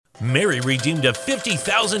Mary redeemed a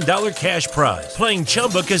 $50,000 cash prize playing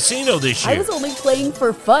Chumba Casino this year. I was only playing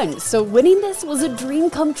for fun, so winning this was a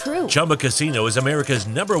dream come true. Chumba Casino is America's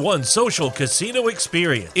 #1 social casino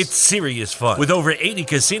experience. It's serious fun. With over 80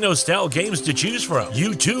 casino-style games to choose from,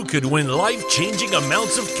 you too could win life-changing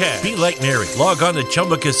amounts of cash. Be like Mary. Log on to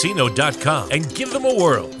ChumbaCasino.com and give them a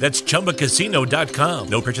whirl. That's ChumbaCasino.com.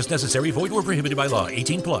 No purchase necessary. Void where prohibited by law.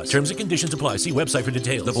 18+. Terms and conditions apply. See website for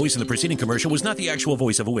details. The voice in the preceding commercial was not the actual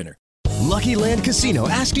voice of a winner. Lucky Land Casino,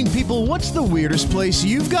 asking people, what's the weirdest place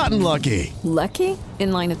you've gotten lucky? Lucky?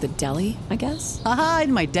 In line at the deli, I guess? Aha,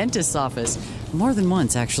 in my dentist's office. More than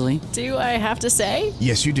once, actually. Do I have to say?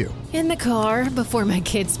 Yes, you do. In the car before my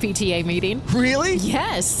kids' PTA meeting. Really?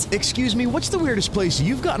 Yes. Excuse me, what's the weirdest place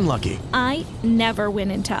you've gotten lucky? I never win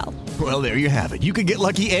and tell. Well, there you have it. You can get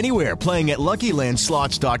lucky anywhere, playing at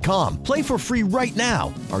LuckyLandSlots.com. Play for free right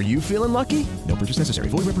now. Are you feeling lucky? No purchase necessary.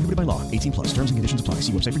 Void where prohibited by law. 18+. Terms and conditions apply.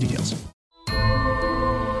 See website for details.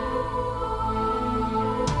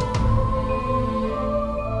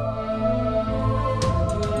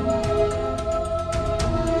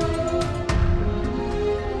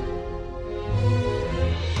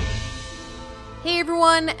 Hey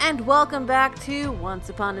everyone, and welcome back to Once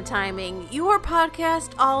Upon a Timing, your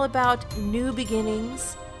podcast all about new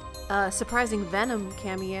beginnings, a surprising Venom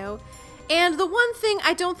cameo, and the one thing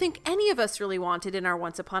I don't think any of us really wanted in our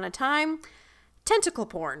Once Upon a Time, tentacle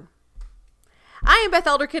porn. I am Beth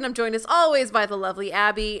Elderkin. I'm joined as always by the lovely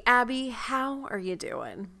Abby. Abby, how are you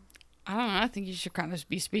doing? I don't know. I think you should kind of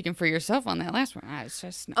be speaking for yourself on that last one. It's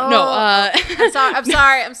just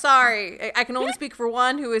I'm sorry. I can only speak for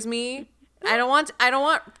one, who is me. I don't want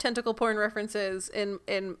tentacle porn references in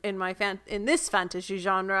this fantasy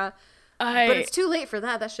genre. But it's too late for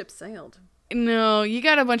that. That ship sailed. No, you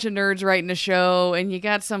got a bunch of nerds writing a show, and you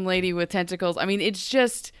got some lady with tentacles. I mean,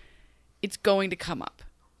 it's going to come up.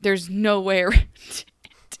 There's no way around it.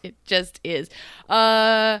 It just is.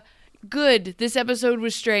 Good. This episode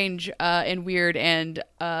was strange and weird, and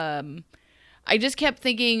I just kept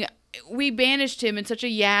thinking, we banished him in such a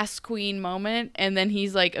Yas Queen moment, and then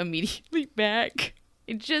he's like immediately back.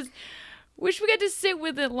 It just wish we got to sit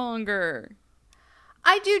with it longer.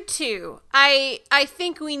 I do too. I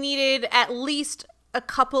think we needed at least a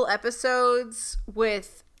couple episodes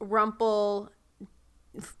with Rumple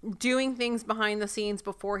doing things behind the scenes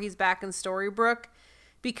before he's back in Storybrooke,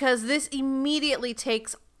 because this immediately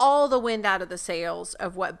takes all the wind out of the sails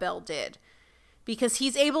of what Belle did. Because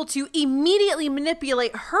he's able to immediately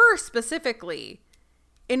manipulate her specifically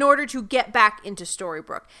in order to get back into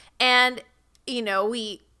Storybrooke. And, you know,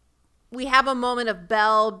 we have a moment of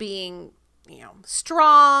Belle being,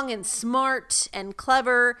 strong and smart and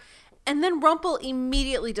clever. And then Rumple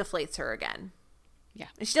immediately deflates her again. Yeah.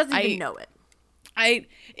 And she doesn't even know it.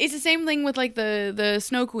 It's the same thing with like the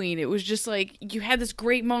Snow Queen. It was just like you had this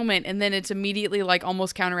great moment and then it's immediately like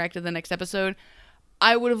almost counteracted the next episode.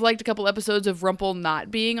 I would have liked a couple episodes of Rumple not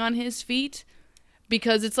being on his feet,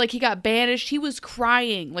 because it's like he got banished. He was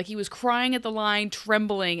crying. Like he was crying at the line,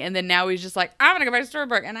 trembling, and then now he's just like, I'm going to go back to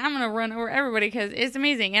Storybrooke and I'm going to run over everybody because it's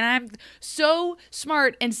amazing. And I'm so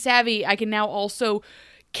smart and savvy, I can now also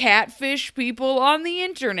catfish people on the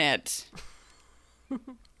internet.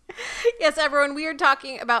 Yes, everyone, we are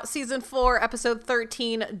talking about Season 4, Episode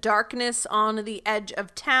 13, Darkness on the Edge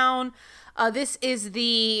of Town. This is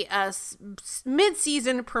the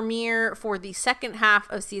mid-season premiere for the second half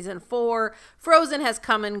of Season 4. Frozen has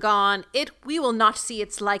come and gone. We will not see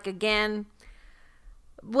its like again.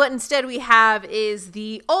 What instead we have is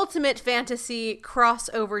the ultimate fantasy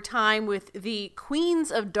crossover time with the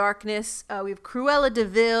Queens of Darkness. We have Cruella de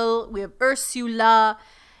Vil, we have Ursula,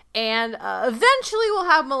 and eventually we'll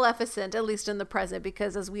have Maleficent, at least in the present,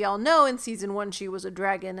 because as we all know, in Season 1 she was a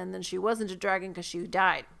dragon, and then she wasn't a dragon because she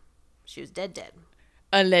died. She was dead.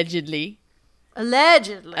 Allegedly.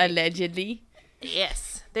 Yes.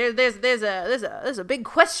 There's a big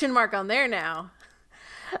question mark on there now.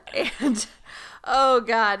 And oh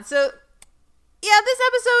god. So yeah, this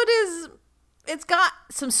episode it's got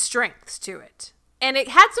some strengths to it. And it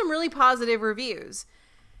had some really positive reviews.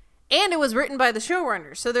 And it was written by the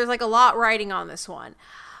showrunners. So there's like a lot riding on this one.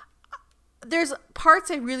 There's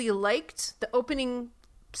parts I really liked. The opening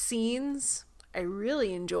scenes I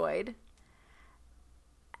really enjoyed.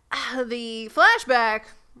 The flashback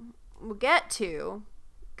we'll get to,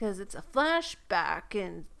 because it's a flashback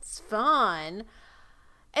and it's fun.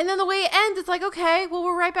 And then the way it ends, it's like, okay, well,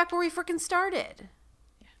 we're right back where we freaking started.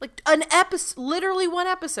 Yeah. Like literally one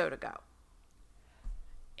episode ago.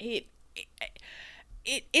 It's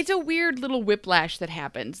a weird little whiplash that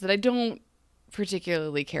happens that I don't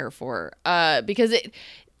particularly care for, because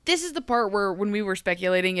this is the part where when we were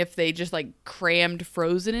speculating if they just like crammed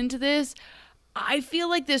Frozen into this, I feel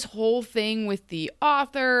like this whole thing with the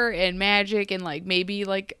author and magic and like maybe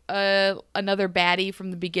like another baddie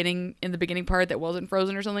from the beginning part that wasn't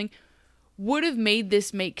Frozen or something would have made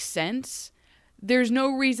this make sense. There's no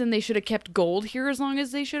reason they should have kept Gold here as long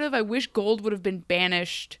as they should have. I wish Gold would have been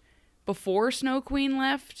banished before Snow Queen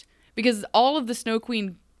left, because all of the Snow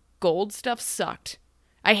Queen Gold stuff sucked.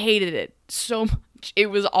 I hated it so much.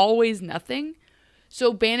 It was always nothing.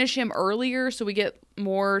 So banish him earlier so we get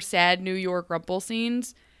more sad New York Rumple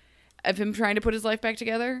scenes of him trying to put his life back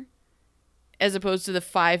together, as opposed to the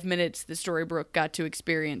 5 minutes that Storybrooke got to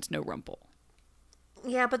experience no Rumple.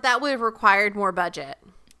 Yeah, but that would have required more budget.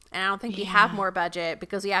 And I don't think you have more budget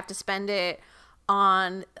because you have to spend it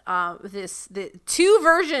on the 2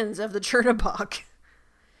 versions of the Chernabog.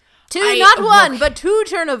 Not one, but 2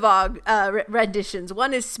 Chernabog renditions.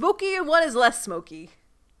 One is smoky and one is less smoky.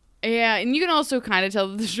 Yeah, and you can also kind of tell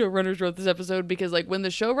that the showrunners wrote this episode because, like, when the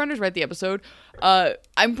showrunners write the episode,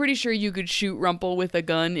 I'm pretty sure you could shoot Rumple with a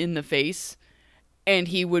gun in the face, and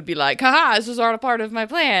he would be like, haha, this was all a part of my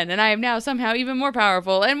plan, and I am now somehow even more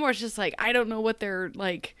powerful, and more. It's just like, I don't know what their,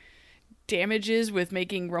 like, damage is with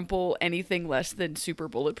making Rumple anything less than super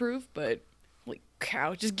bulletproof, but, like,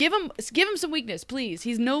 cow, just give him some weakness, please.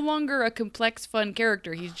 He's no longer a complex, fun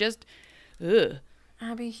character. He's just, ugh.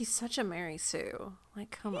 Abby, he's such a Mary Sue. Like,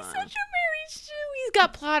 come on. He's such a Mary Sue. He's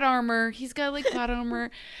got plot armor. He's got, like, plot armor.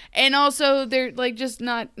 And also, they're, like, just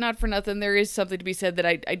not for nothing. There is something to be said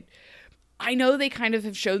that I know they kind of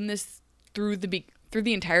have shown this through the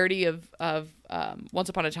entirety of Once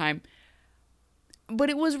Upon a Time. But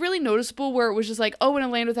it was really noticeable where it was just like, oh, in a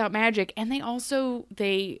land without magic. And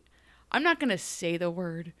I'm not going to say the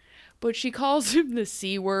word, but she calls him the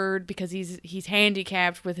C word because he's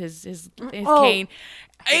handicapped with his cane.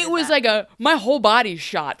 It was like my whole body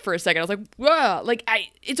shot for a second. I was like, whoa, like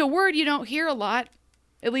it's a word you don't hear a lot.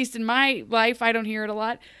 At least in my life, I don't hear it a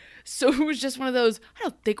lot. So it was just one of those, I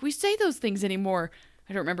don't think we say those things anymore.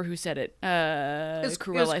 I don't remember who said it. It was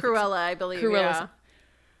Cruella, I believe. Cruella,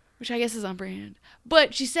 which I guess is on brand.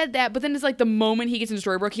 But she said that, but then it's like the moment he gets into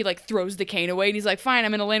Storybrooke, he like throws the cane away and he's like, fine,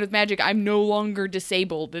 I'm in a land with magic. I'm no longer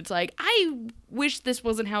disabled. It's like, I wish this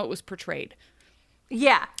wasn't how it was portrayed.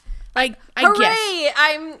 Yeah. Like,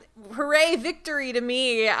 hooray, victory to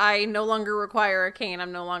me. I no longer require a cane.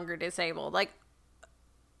 I'm no longer disabled. Like,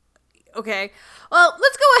 okay. Well,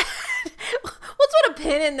 let's go ahead. Let's put a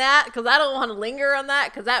pin in that because I don't want to linger on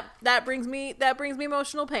that because that brings me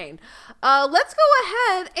emotional pain. Let's go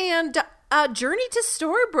ahead and journey to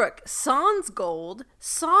Storybrooke. Sans Gold.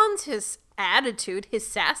 Sans his attitude, his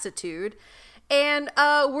sassitude. And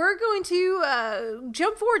we're going to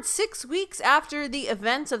jump forward 6 weeks after the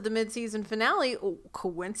events of the mid-season finale. Oh,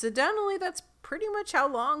 coincidentally, that's pretty much how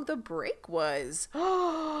long the break was.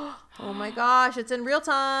 Oh my gosh, it's in real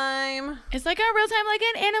time. It's like a real time, like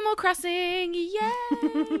an Animal Crossing.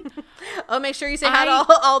 Yay! Oh, make sure you say hi to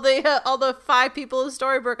all the 5 people in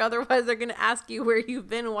Storybrooke. Otherwise, they're going to ask you where you've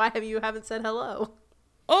been and why you haven't said hello.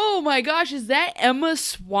 Oh my gosh, is that Emma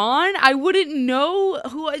Swan? I wouldn't know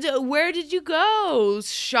where did you go?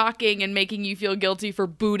 Shocking and making you feel guilty for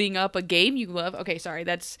booting up a game you love. Okay, sorry,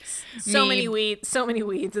 that's so many weeds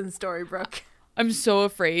in Storybrooke. I'm so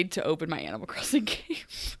afraid to open my Animal Crossing game.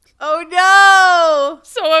 Oh no!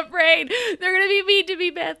 So afraid. They're going to be mean to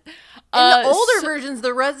me, Beth. In the older versions,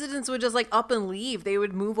 the residents would just like up and leave. They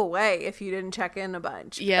would move away if you didn't check in a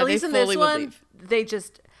bunch. Yeah, at least in this one, leave.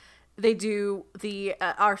 They do the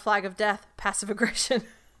our flag of death passive aggression.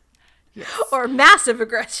 Yes. Or massive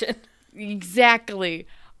aggression. Exactly.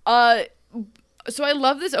 So I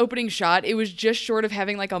love this opening shot. It was just short of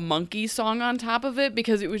having like a monkey song on top of it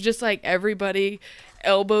because it was just like everybody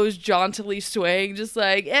elbows jauntily swaying, just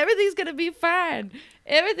like everything's gonna be fine.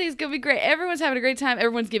 Everything's gonna be great. Everyone's having a great time.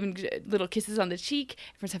 Everyone's giving little kisses on the cheek.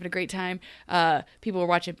 Everyone's having a great time. People were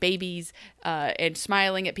watching babies and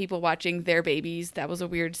smiling at people watching their babies. That was a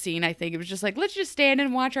weird scene, I think. It was just like, let's just stand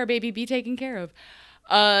and watch our baby be taken care of.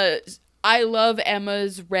 I love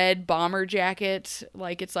Emma's red bomber jacket.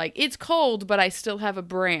 Like, it's cold, but I still have a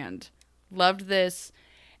brand. Loved this.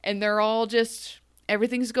 And they're all just,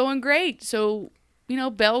 everything's going great. So,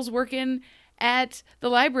 Belle's working at the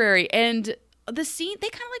library. And the scene, they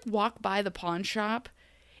kind of like walk by the pawn shop.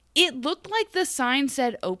 It looked like the sign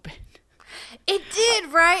said open. It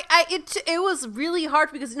did, right? It was really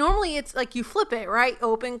hard because normally it's like you flip it, right?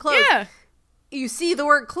 Open, close. Yeah. you see the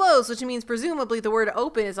word close, which means presumably the word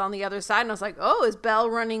open is on the other side. And I was like, oh, is Belle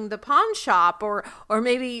running the pawn shop? Or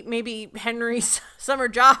maybe Henry's summer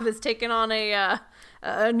job has taken on a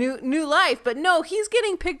new life. But no, he's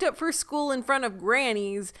getting picked up for school in front of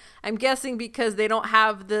Granny's. I'm guessing because they don't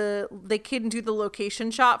have they couldn't do the location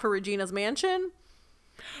shot for Regina's mansion.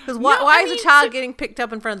 Because why is a child getting picked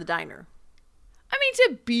up in front of the diner? I mean,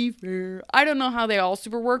 to be fair, I don't know how they all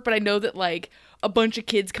super work, but I know that, like, a bunch of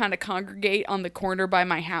kids kind of congregate on the corner by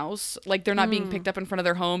my house. Like, they're not being picked up in front of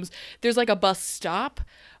their homes. There's, like, a bus stop.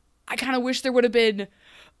 I kind of wish there would have been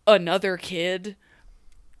another kid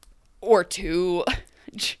or two.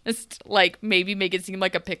 Just, like, maybe make it seem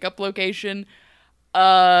like a pickup location.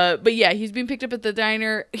 But yeah, he's being picked up at the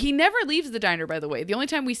diner. He never leaves the diner, by the way. The only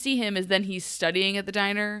time we see him is then he's studying at the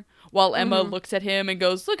diner while Emma looks at him and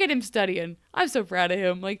goes, look at him studying. I'm so proud of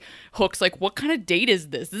him. Like, Hook's like, what kind of date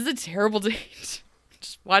is this? This is a terrible date.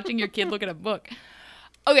 Just watching your kid look at a book.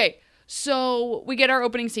 Okay, so we get our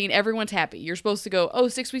opening scene. Everyone's happy. You're supposed to go,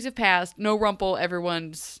 6 weeks have passed. No Rumple.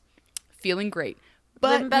 Everyone's feeling great.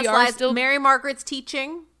 But we are still... Mary Margaret's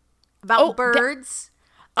teaching about birds.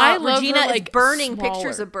 I love Regina her, like, is burning smaller.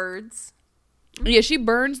 pictures of birds. Yeah, she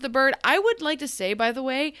burns the bird. I would like to say, by the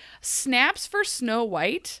way, snaps for Snow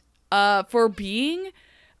White for being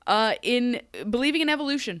believing in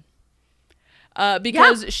evolution.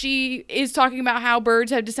 Because she is talking about how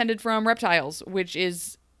birds have descended from reptiles, which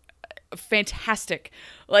is fantastic.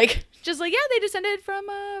 Like, just like, yeah, they descended from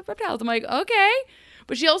reptiles. I'm like, okay.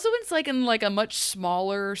 But she also is like in like a much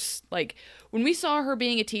smaller, like when we saw her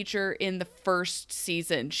being a teacher in the first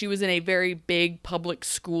season, she was in a very big public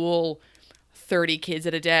school, 30 kids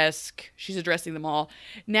at a desk. She's addressing them all.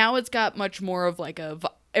 Now it's got much more of like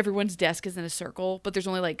everyone's desk is in a circle, but there's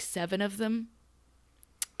only like 7 of them.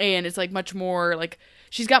 And it's like much more like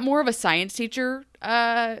she's got more of a science teacher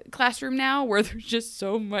classroom now where there's just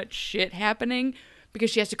so much shit happening because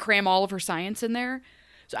she has to cram all of her science in there.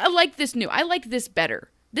 So I like this I like this better.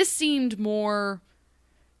 This seemed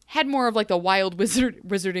had more of like the wild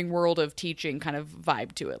wizarding world of teaching kind of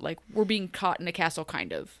vibe to it. Like we're being caught in a castle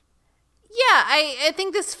kind of. Yeah, I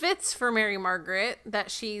think this fits for Mary Margaret that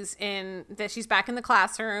she's back in the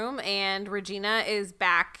classroom and Regina is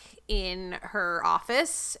back in her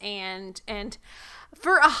office and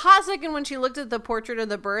for a hot second when she looked at the portrait of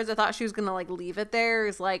the birds, I thought she was gonna like leave it there.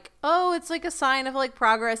 It's like, oh, it's like a sign of like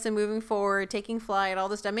progress and moving forward, taking flight, all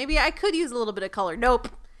this stuff. Maybe I could use a little bit of color. Nope.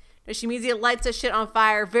 She immediately lights that shit on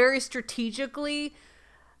fire very strategically,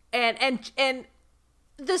 and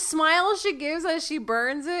the smile she gives as she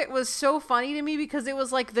burns it was so funny to me because it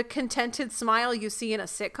was like the contented smile you see in a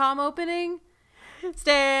sitcom opening.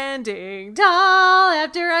 Standing tall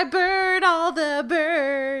after I burn all the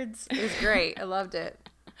birds. It was great. I loved it.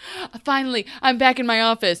 Finally, I'm back in my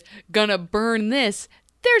office. Gonna burn this.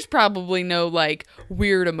 There's probably no like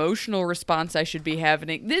weird emotional response I should be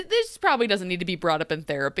having. This probably doesn't need to be brought up in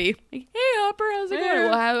therapy. Like, hey Hopper, how's it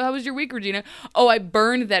going? Well, how was your week, Regina? Oh, I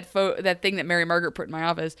burned that thing that Mary Margaret put in my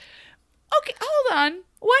office. Okay, hold on.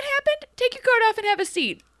 What happened? Take your coat off and have a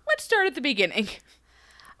seat. Let's start at the beginning.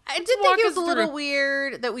 I did think it was a little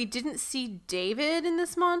weird that we didn't see David in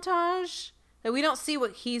this montage. That we don't see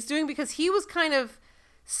what he's doing because he was kind of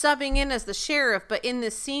subbing in as the sheriff. But in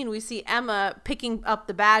this scene, we see Emma picking up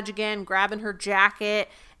the badge again, grabbing her jacket,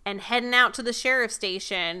 and heading out to the sheriff's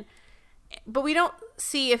station. But we don't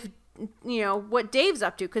see what Dave's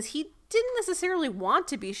up to because he didn't necessarily want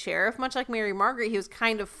to be sheriff. Much like Mary Margaret, he was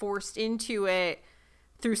kind of forced into it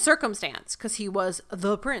through circumstance because he was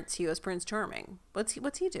the prince. He was Prince Charming. What's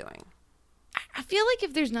he doing? I feel like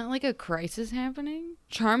if there's not like a crisis happening,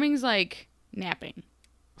 Charming's like napping.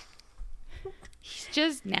 He's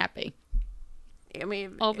just napping. I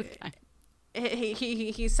mean, all the time.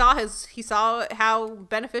 He saw how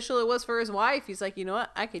beneficial it was for his wife. He's like, you know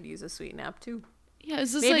what? I could use a sweet nap too. Yeah,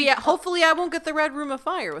 it's just maybe. like, hopefully, I won't get the red room of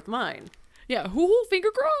fire with mine. Yeah, finger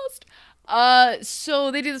crossed.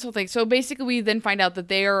 So they do this whole thing. So basically we then find out that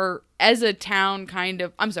they are, as a town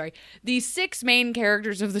the 6 main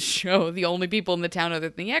characters of the show, the only people in the town other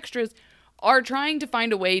than the extras, are trying to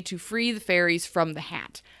find a way to free the fairies from the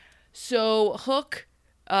hat. So Hook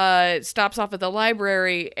stops off at the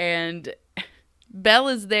library and Belle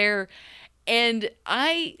is there. And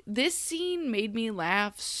this scene made me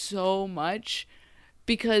laugh so much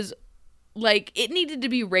because like, it needed to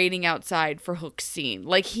be raining outside for Hook's scene.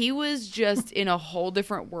 Like, he was just in a whole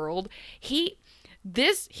different world. He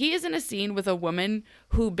is in a scene with a woman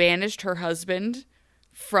who banished her husband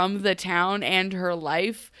from the town and her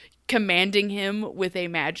life, commanding him with a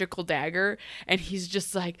magical dagger. And he's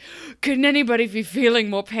just like, couldn't anybody be feeling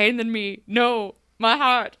more pain than me? No, my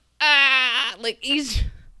heart. Ah! like he's.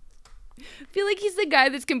 I feel like he's the guy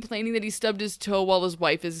that's complaining that he stubbed his toe while his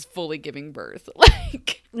wife is fully giving birth.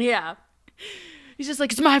 Like, yeah. He's just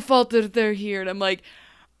like, it's my fault that they're here. And I'm like,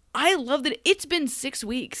 I love that it's been 6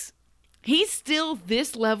 weeks. He's still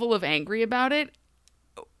this level of angry about it.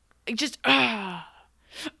 Just, like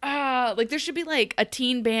there should be like a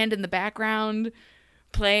teen band in the background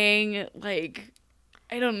playing, like,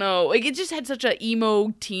 I don't know. Like it just had such a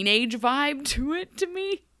emo teenage vibe to it to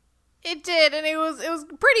me. It did, and it was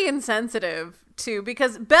pretty insensitive too,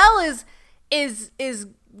 because Belle is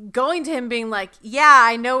going to him being like, yeah,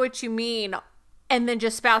 I know what you mean, and then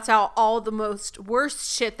just spouts out all the most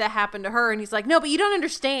worst shit that happened to her, and he's like, no, but you don't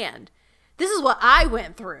understand. This is what I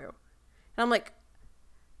went through. And I'm like,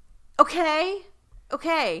 okay.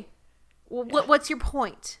 Well, what's your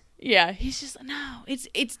point? Yeah, he's just, no,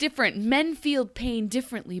 it's different. Men feel pain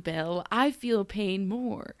differently, Belle. I feel pain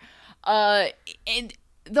more. And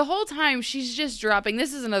the whole time she's just dropping,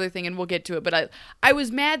 this is another thing and we'll get to it, but I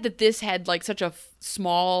was mad that this had like such a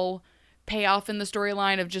small payoff in the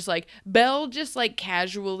storyline of just like Belle just like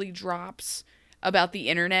casually drops about the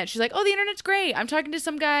internet. She's like, oh, the internet's great. I'm talking to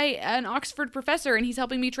some guy, an Oxford professor, and he's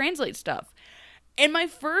helping me translate stuff. And my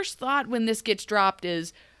first thought when this gets dropped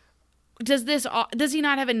is, does he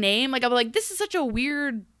not have a name? Like, I'm like, this is such a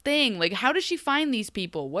weird thing. Like, how does she find these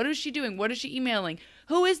people? What is she doing? What is she emailing?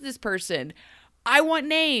 Who is this person? I want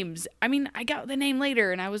names. I mean, I got the name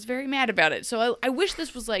later and I was very mad about it. So I wish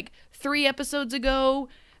this was like 3 episodes ago.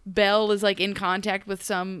 Belle is like in contact with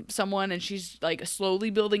someone and she's like slowly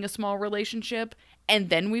building a small relationship. And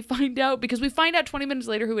then we find out, because we find out 20 minutes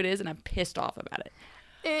later who it is, and I'm pissed off about it.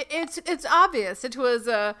 It's obvious. It was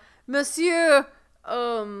Monsieur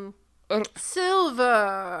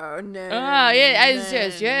Silverman.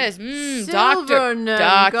 Yes.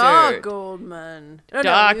 Silverman Goldman.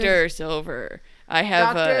 Dr. Silver. I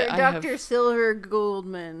have Dr. Silver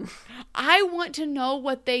Goldman. I want to know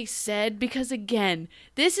what they said, because again,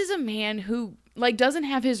 this is a man who like doesn't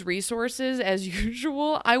have his resources as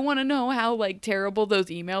usual. I want to know how like terrible those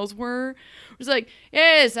emails were. It was like,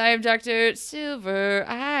 yes, I am Dr. Silver.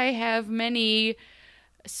 I have many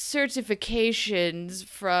certifications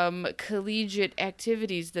from collegiate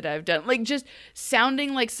activities that I've done. Like just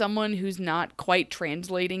sounding like someone who's not quite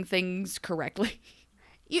translating things correctly.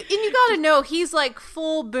 You gotta know, he's like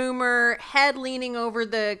full boomer, head leaning over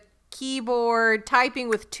the keyboard, typing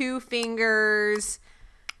with 2 fingers,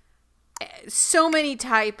 so many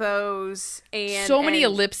typos, and so many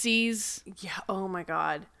ellipses. Yeah, oh my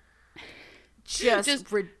god. Just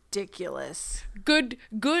ridiculous. Good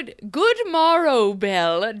morrow,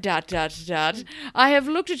 Belle, ... I have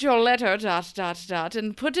looked at your letter, ...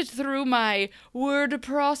 and put it through my word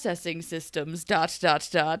processing systems, ...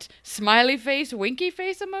 Smiley face, winky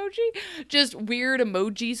face emoji? Just weird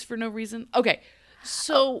emojis for no reason. Okay,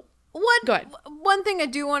 so... Go ahead. One thing I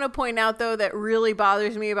do want to point out, though, that really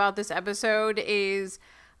bothers me about this episode is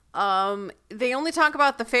they only talk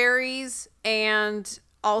about the fairies and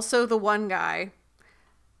also the one guy.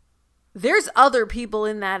 There's other people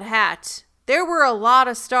in that hat. There were a lot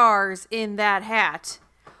of stars in that hat.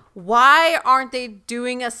 Why aren't they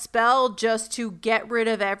doing a spell just to get rid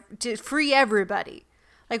of to free everybody?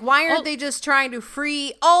 Like, why aren't they just trying to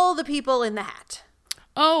free all the people in the hat?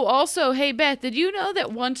 Oh, also, hey, Beth, did you know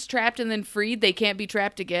that once trapped and then freed, they can't be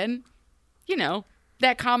trapped again? You know,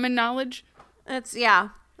 that common knowledge. Yeah.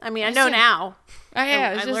 I mean, I know now.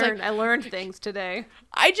 I learned things today.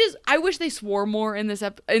 I wish they swore more in this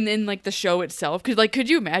in like the show itself. Cause like, could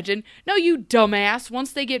you imagine? No, you dumbass.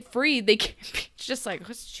 Once they get freed, they can't be just like,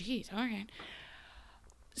 oh, jeez, all right.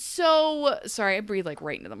 So, sorry, I breathe like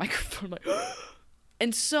right into the microphone. Like,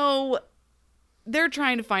 and so they're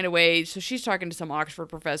trying to find a way. So she's talking to some Oxford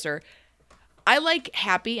professor. I like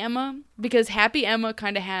Happy Emma because Happy Emma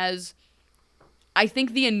kind of has, I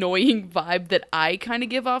think, the annoying vibe that I kind of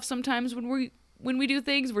give off sometimes when we do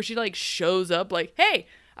things, where she like shows up like, hey,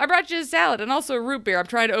 I brought you a salad and also a root beer. I'm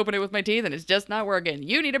trying to open it with my teeth and it's just not working.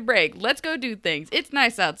 You need a break. Let's go do things. It's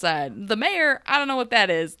nice outside. The mayor, I don't know what that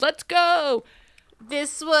is. Let's go.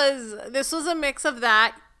 This was a mix of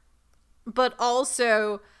that, but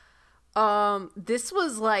also this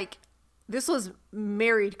was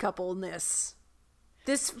married coupleness.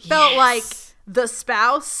 This felt like the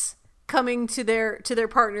spouse coming to their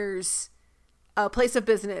partner's place of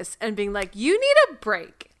business and being like, you need a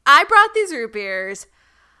break. I brought these root beers.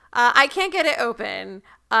 I can't get it open.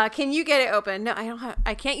 Can you get it open? No,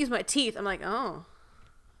 I can't use my teeth. I'm like, oh.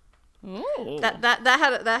 Ooh. That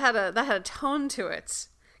had a tone to it.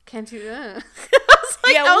 Can't do that. I was was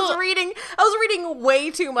like, Yeah, I was reading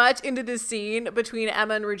way too much into this scene between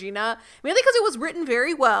Emma and Regina, mainly because it was written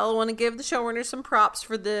very well. I want to give the showrunner some props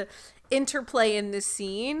for the interplay in this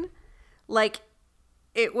scene. Like,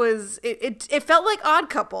 it felt like Odd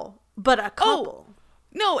Couple, but a couple.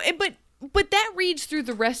 No, but that reads through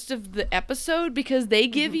the rest of the episode because they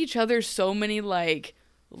give each other so many, like,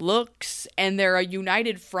 looks, and they're a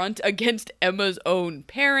united front against Emma's own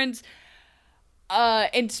parents.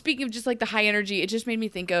 And speaking of just, like, the high energy, it just made me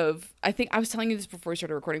think of, I think I was telling you this before we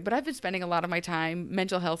started recording, but I've been spending a lot of my time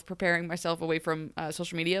mental health preparing myself away from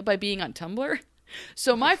social media by being on Tumblr.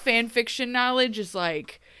 So my fan fiction knowledge is,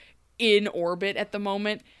 like, in orbit at the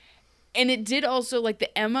moment. And it did also, like,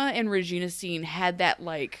 the Emma and Regina scene had that,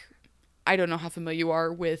 like, I don't know how familiar you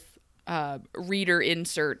are with reader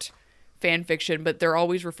insert fan fiction, but they're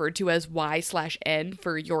always referred to as Y/N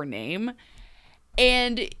for your name.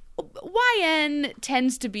 And YN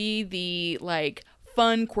tends to be the, like,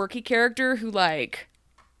 fun, quirky character who, like,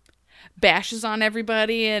 bashes on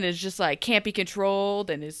everybody and is just, like, can't be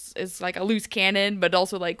controlled and is like a loose cannon, but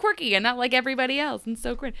also, like, quirky and not like everybody else and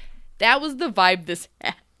so great. That was the vibe this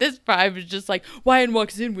had. This vibe is just like, YN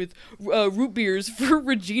walks in with root beers for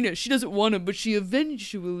Regina. She doesn't want them, but she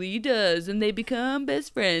eventually does, and they become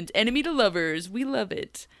best friends, enemy to lovers. We love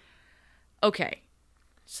it. Okay.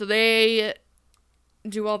 So they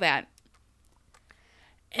do all that.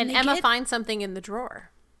 And Emma finds something in the drawer.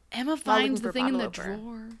 Emma finds the thing in the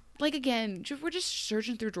drawer. Like, again, we're just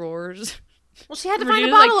searching through drawers. Well, she had to find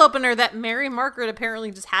a bottle opener that Mary Margaret apparently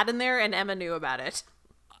just had in there, and Emma knew about it.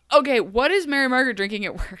 Okay, what is Mary Margaret drinking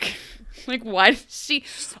at work? Like, why does she...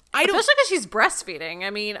 Especially because she's breastfeeding. I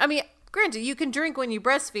mean, granted, you can drink when you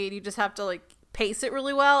breastfeed. You just have to, like, pace it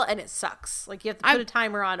really well, and it sucks. Like, you have to put a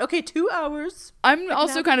timer on. Okay, 2 hours. I'm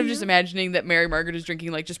also kind of just imagining that Mary Margaret is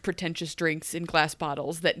drinking, like, just pretentious drinks in glass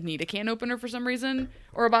bottles that need a can opener for some reason,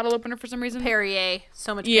 or a bottle opener for some reason. Perrier.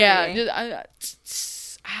 So much Perrier. Yeah.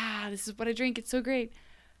 This is what I drink. It's so great.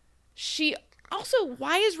 Also,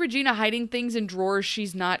 why is Regina hiding things in drawers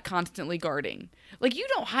she's not constantly guarding? Like, you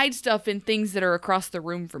don't hide stuff in things that are across the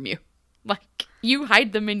room from you. Like, you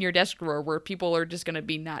hide them in your desk drawer where people are just going to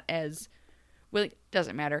be not as... Well, it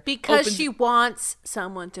doesn't matter. Because she wants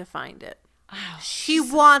someone to find it. Oh, she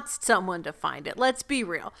wants someone to find it. Let's be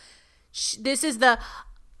real. This is the...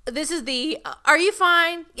 Are you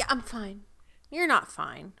fine? Yeah, I'm fine. You're not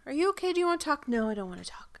fine. Are you okay? Do you want to talk? No, I don't want to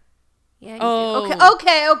talk. Yeah, you do.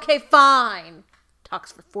 Okay, fine.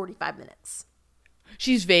 Talks for 45 minutes.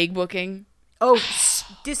 She's vague booking. Oh,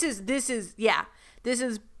 this is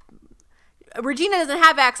Regina doesn't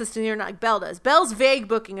have access to the internet like Belle does. Belle's vague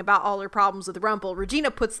booking about all her problems with Rumple.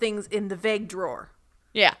 Regina puts things in the vague drawer.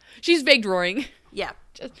 Yeah, she's vague drawing. Yeah.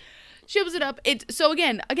 She opens it up. So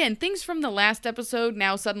again, things from the last episode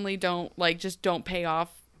now suddenly don't pay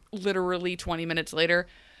off literally 20 minutes later,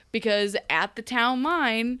 because at the town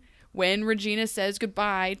line, when Regina says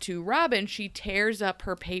goodbye to Robin, she tears up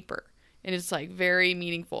her paper. And it's, like, very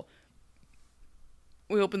meaningful.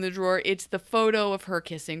 We open the drawer. It's the photo of her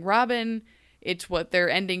kissing Robin. It's what their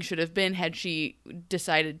ending should have been had she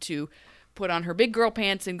decided to put on her big girl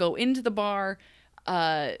pants and go into the bar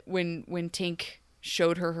when Tink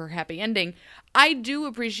showed her happy ending. I do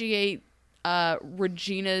appreciate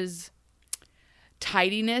Regina's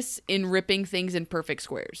tidiness in ripping things in perfect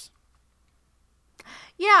squares.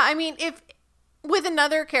 Yeah, I mean, if with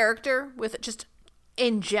another character, with just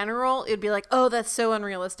in general, it'd be like, oh, that's so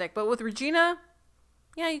unrealistic. But with Regina,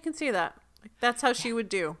 yeah, you can see that. Like, that's how she would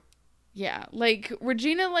do. Yeah, like,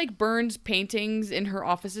 Regina, like, burns paintings in her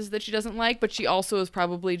offices that she doesn't like, but she also is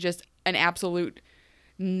probably just an absolute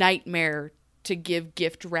nightmare to give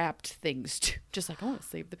gift-wrapped things to. Just like, oh,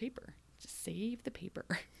 save the paper. Just save the paper.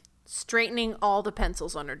 Straightening all the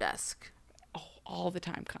pencils on her desk. Oh, all the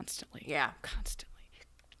time, constantly. Yeah. Constantly.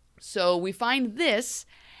 So we find this,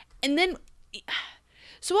 and then,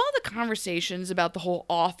 so all the conversations about the whole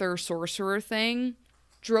author-sorcerer thing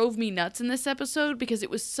drove me nuts in this episode because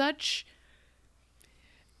it was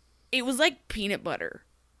like peanut butter.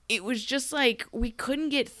 It was just like, we couldn't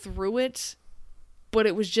get through it, but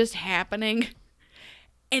it was just happening,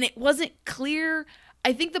 and it wasn't clear.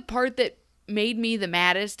 I think the part that made me the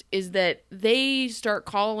maddest is that they start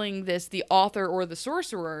calling this the author or the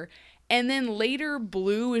sorcerer, and then later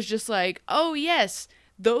Blue is just like, oh yes,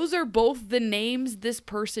 those are both the names this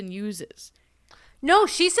person uses. No,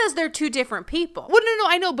 she says they're two different people. Well, no,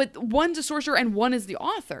 I know, but one's a sorcerer and one is the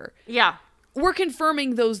author. Yeah. We're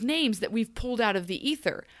confirming those names that we've pulled out of the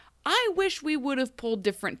ether. I wish we would have pulled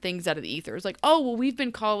different things out of the ether. It's like, oh, well, we've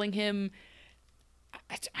been calling him,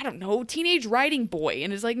 I don't know, Teenage Writing Boy.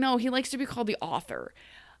 And it's like, no, he likes to be called the author.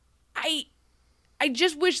 I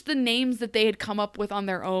just wish the names that they had come up with on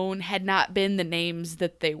their own had not been the names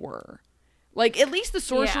that they were. Like, at least the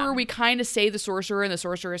sorcerer, we kind of say the sorcerer and the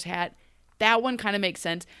sorcerer's hat. That one kind of makes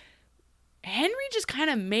sense. Henry just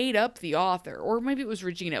kind of made up the author, or maybe it was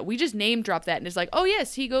Regina. We just name dropped that, and it's like, oh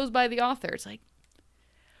yes, he goes by the author. It's like,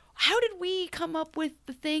 how did we come up with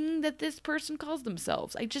the thing that this person calls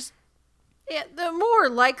themselves? Yeah, the more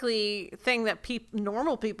likely thing that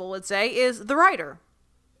normal people would say is the writer.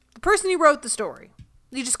 The person who wrote the story.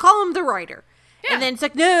 You just call him the writer. Yeah. And then it's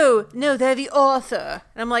like, no, they're the author.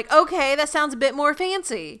 And I'm like, okay, that sounds a bit more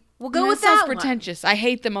fancy. We'll go with that sounds pretentious. I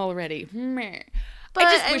hate them already. But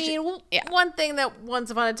one thing that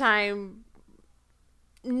Once Upon a Time,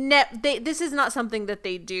 this is not something that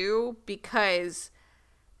they do because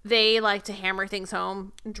they like to hammer things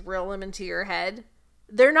home and drill them into your head.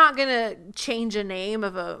 They're not going to change a name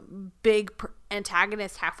of a big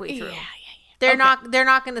antagonist halfway through. Yeah. They're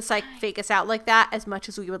not going to fake us out like that as much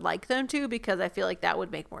as we would like them to, because I feel like that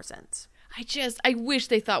would make more sense. I wish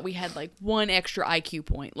they thought we had like one extra IQ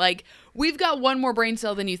point. Like, we've got one more brain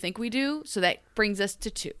cell than you think we do, so that brings us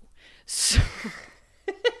to 2. So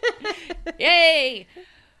yay!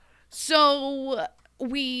 So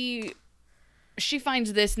she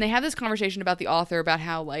finds this, and they have this conversation about the author, about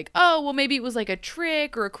how like, oh, well, maybe it was like a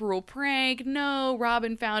trick or a cruel prank. No,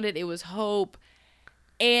 Robin found it. It was Hope.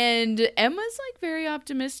 And Emma's like very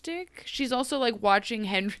optimistic. She's also like watching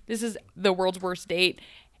Henry. This is the world's worst date.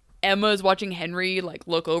 Emma's watching Henry like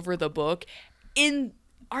look over the book.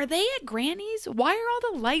 Are they at Granny's? Why are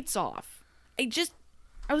all the lights off? I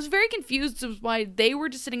was very confused as why they were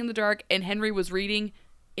just sitting in the dark and Henry was reading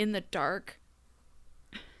in the dark.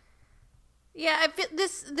 Yeah, I feel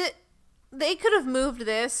they could have moved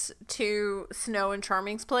this to Snow and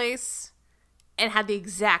Charming's place and had the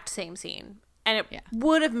exact same scene. And it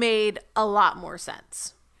would have made a lot more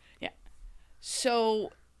sense. Yeah.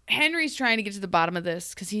 So Henry's trying to get to the bottom of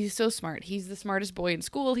this because he's so smart. He's the smartest boy in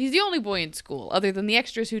school. He's the only boy in school other than the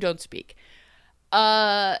extras who don't speak.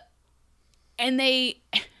 And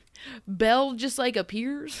Belle just like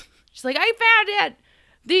appears. She's like, I found it.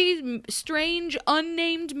 The strange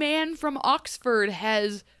unnamed man from Oxford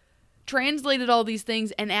has translated all these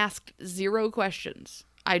things and asked 0 questions.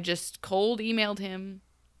 I just cold emailed him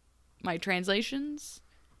my translations,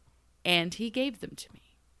 and he gave them to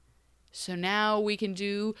me. So now we can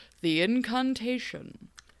do the incantation.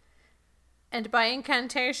 And by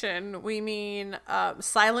incantation, we mean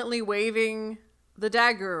silently waving the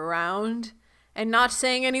dagger around and not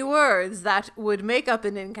saying any words that would make up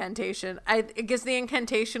an incantation. I guess the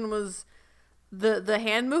incantation was the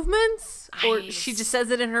hand movements, or she just says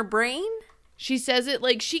it in her brain. She says it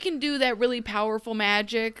like she can do that really powerful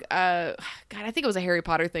magic. God, I think it was a Harry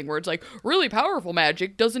Potter thing where it's like, really powerful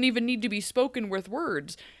magic doesn't even need to be spoken with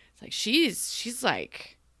words. It's like she's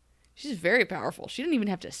very powerful. She didn't even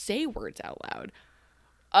have to say words out loud.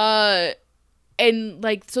 And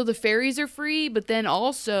like, so the fairies are free, but then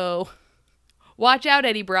also watch out,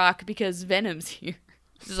 Eddie Brock, because Venom's here.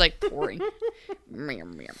 This is like pouring.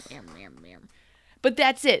 But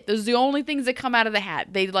that's it. Those are the only things that come out of the hat.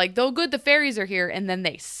 They like, though good, the fairies are here, and then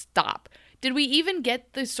they stop. Did we even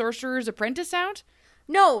get the Sorcerer's Apprentice out?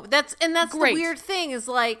 No, that's Great. The weird thing is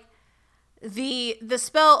like the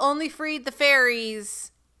spell only freed the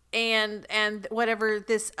fairies and whatever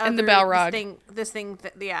this other and the Balrog. This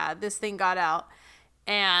thing got out,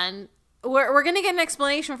 and we're gonna get an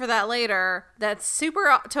explanation for that later. That's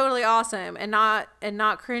super totally awesome and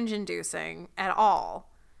not cringe inducing at all.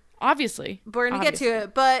 Obviously. We're going to get to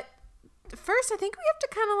it. But first, I think we have to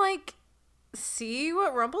kind of, like, see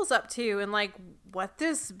what Rumple's up to and, like, what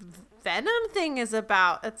this Venom thing is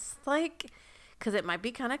about. It's, like, because it might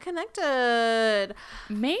be kind of connected.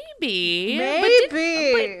 Maybe. But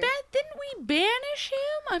didn't we banish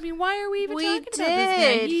him? I mean, why are we even talking about this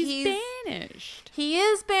guy? He's banished. He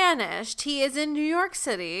is banished. He is in New York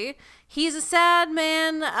City. He's a sad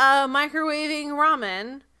man microwaving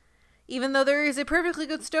ramen. Even though there is a perfectly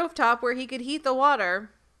good stovetop where he could heat the water.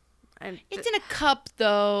 It's in a cup,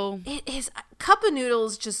 though. It is. A cup of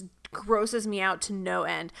noodles just grosses me out to no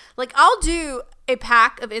end. Like, I'll do a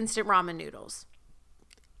pack of instant ramen noodles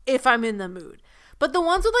if I'm in the mood. But the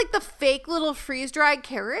ones with, like, the fake little freeze-dried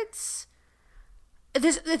carrots, and,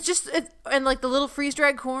 like, the little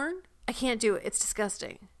freeze-dried corn, I can't do it. It's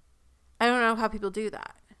disgusting. I don't know how people do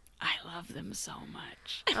that. I love them so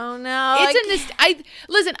much. Oh no!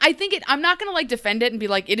 Listen. I think it. I'm not gonna like defend it and be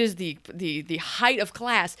like it is the height of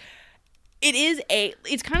class. It is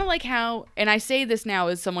It's kind of like how, and I say this now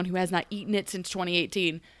as someone who has not eaten it since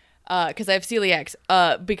 2018, because I have celiacs,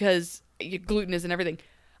 because gluten is and everything.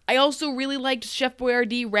 I also really liked Chef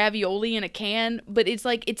Boyardee ravioli in a can, but it's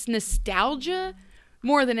like, it's nostalgia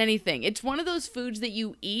more than anything. It's one of those foods that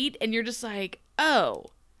you eat and you're just like, oh,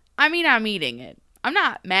 I mean, I'm eating it. I'm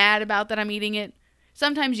not mad about that I'm eating it.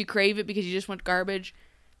 Sometimes you crave it because you just want garbage.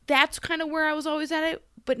 That's kind of where I was always at it.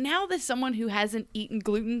 But now that someone who hasn't eaten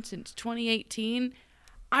gluten since 2018,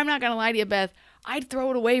 I'm not going to lie to you, Beth, I'd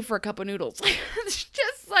throw it away for a cup of noodles. It's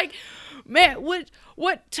just like, man,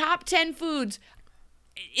 what top 10 foods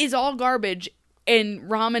is all garbage, and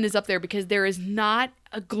ramen is up there because there is not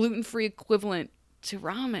a gluten-free equivalent to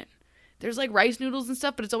ramen. There's like rice noodles and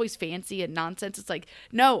stuff, but it's always fancy and nonsense. It's like,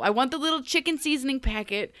 no, I want the little chicken seasoning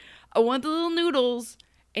packet. I want the little noodles,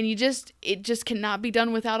 and it just cannot be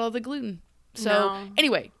done without all the gluten. So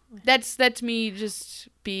anyway, that's me just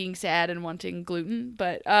being sad and wanting gluten.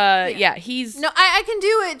 But he's no, I can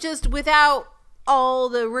do it just without all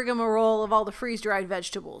the rigmarole of all the freeze dried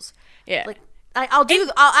vegetables. Yeah, like I'll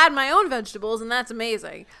add my own vegetables, and that's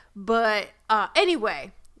amazing. But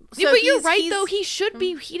anyway, so but you're right though. He should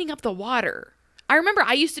be heating up the water. I remember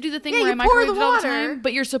I used to do the thing where I microwaved it all the time,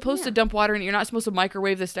 but you're supposed to dump water in it. You're not supposed to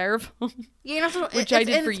microwave the styrofoam. Yeah, you're not supposed, which I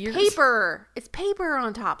did for years. Paper. It's paper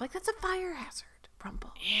on top. Like, that's a fire hazard,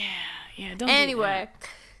 Rumple. Yeah. Don't anyway, do that.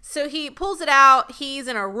 So he pulls it out. He's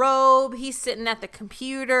in a robe. He's sitting at the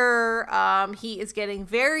computer. He is getting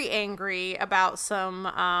very angry about some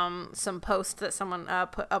posts that someone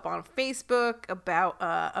put up on Facebook about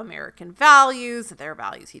American values, their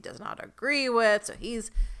values he does not agree with. So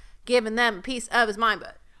he's giving them a piece of his mind,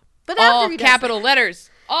 but all capital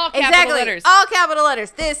letters. All capital letters. All capital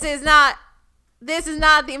letters. This is not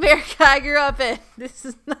the America I grew up in. This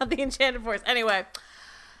is not the Enchanted Forest. Anyway,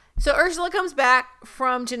 so Ursula comes back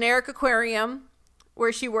from Generic Aquarium,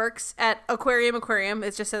 where she works at Aquarium.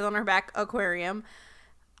 It just says on her back, Aquarium.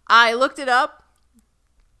 I looked it up.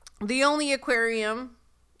 The only aquarium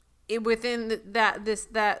within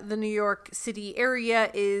the New York City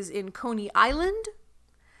area is in Coney Island,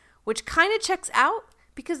 which kind of checks out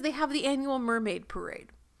because they have the annual Mermaid Parade.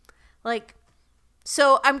 Like,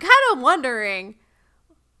 so I'm kind of wondering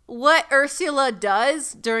what Ursula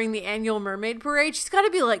does during the annual Mermaid Parade. She's got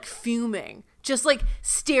to be like fuming, just like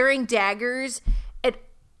staring daggers at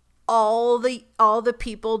all the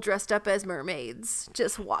people dressed up as mermaids,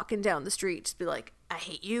 just walking down the street, just be like, I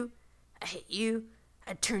hate you.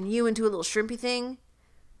 I'd turn you into a little shrimpy thing,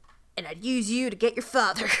 and I'd use you to get your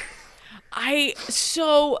father.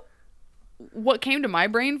 What came to my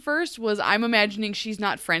brain first was I'm imagining she's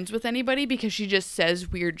not friends with anybody because she just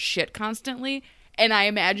says weird shit constantly. And I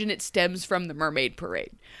imagine it stems from the Mermaid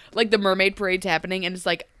Parade. Like, the Mermaid Parade's happening and it's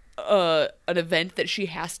like an event that she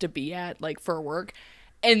has to be at, like, for work.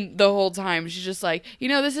 And the whole time she's just like,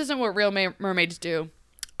 this isn't what real mermaids do.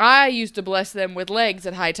 I used to bless them with legs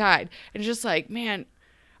at high tide. And it's just like, man,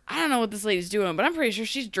 I don't know what this lady's doing, but I'm pretty sure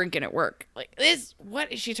she's drinking at work. Like,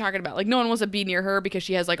 what is she talking about? Like, no one wants to be near her because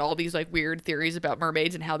she has, like, all these, like, weird theories about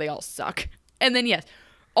mermaids and how they all suck. And then, yes,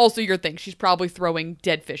 also your thing, she's probably throwing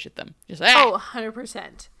dead fish at them. Just,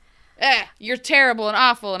 100%. You're terrible and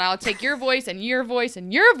awful, and I'll take your voice and your voice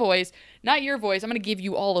and your voice, not your voice. I'm going to give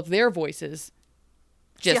you all of their voices.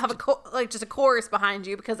 So you have just a chorus behind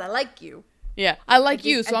you because I like you. Yeah, I like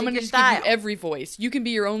you, so I'm going to just give you every voice. You can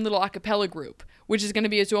be your own little a cappella group, which is going to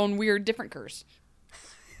be its own weird, different curse.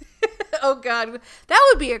 Oh, God. That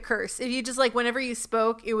would be a curse. If you just, like, whenever you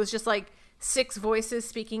spoke, it was just, like, 6 voices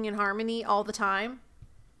speaking in harmony all the time.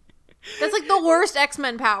 That's, like, the worst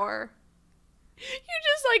X-Men power. You're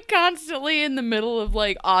just, like, constantly in the middle of,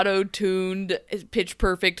 like, auto-tuned Pitch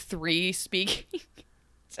Perfect 3 speaking.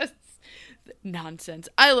 Just nonsense.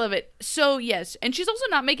 I love it. So, yes. And she's also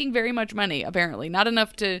not making very much money, apparently. Not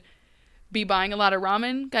enough to be buying a lot of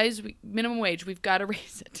ramen. Guys, minimum wage. We've got to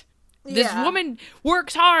raise it. This woman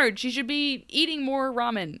works hard. She should be eating more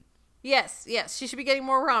ramen. Yes. She should be getting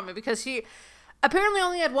more ramen because she apparently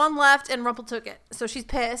only had one left and Rumple took it. So she's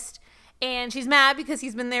pissed. And she's mad because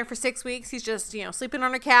he's been there for 6 weeks. He's just, sleeping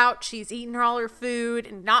on her couch. He's eating all her food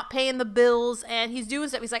and not paying the bills. And he's doing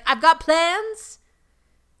stuff. He's like, I've got plans.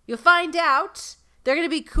 You'll find out. They're going to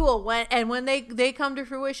be cool. When they come to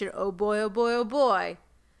fruition, oh boy, oh boy, oh boy.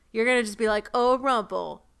 You're going to just be like, oh,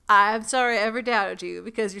 Rumple, I'm sorry I ever doubted you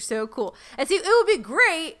because you're so cool. And see, it would be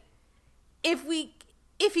great if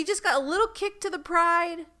he just got a little kick to the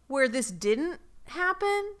pride where this didn't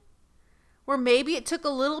happen. Where maybe it took a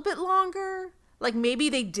little bit longer. Like, maybe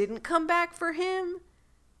they didn't come back for him.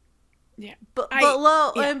 Yeah. But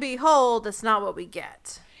lo and behold, that's not what we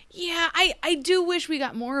get. Yeah, I do wish we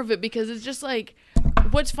got more of it because it's just like,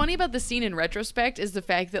 What's funny about the scene in retrospect is the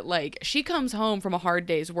fact that, like, she comes home from a hard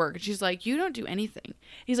day's work and she's like, you don't do anything.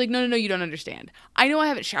 He's like, no, you don't understand. I know I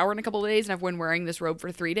haven't showered in a couple of days and I've been wearing this robe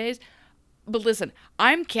for 3 days. But listen,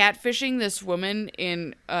 I'm catfishing this woman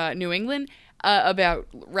in New England about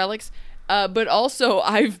relics. But also,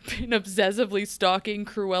 I've been obsessively stalking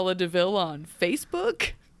Cruella de Vil on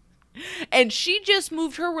Facebook. And she just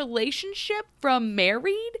moved her relationship from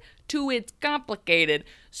married to it's complicated.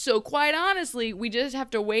 So quite honestly, we just have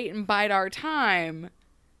to wait and bide our time.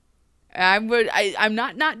 I'm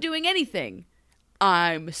not doing anything.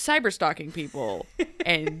 I'm cyber stalking people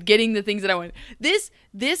and getting the things that I want. This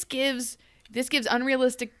gives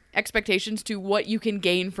unrealistic expectations to what you can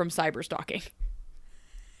gain from cyber stalking.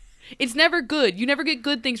 It's never good. You never get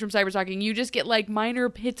good things from cyber stalking. You just get like minor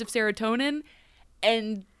hits of serotonin,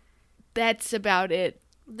 and that's about it.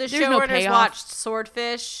 The showrunners watched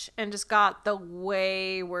Swordfish and just got the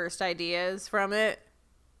way worst ideas from it.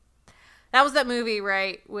 That was that movie,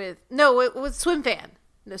 right? It was Swim Fan.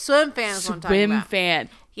 The Swim Fan is what I'm talking about. Swim Fan.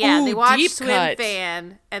 Yeah, Ooh, they watched deep Swim cut.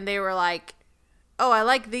 Fan, and they were like, oh, I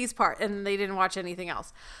like these parts, and they didn't watch anything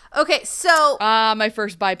else. Okay, so... my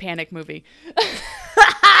first bi-panic movie.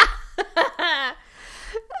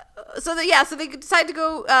 So they decide to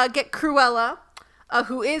go get Cruella,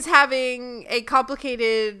 who is having a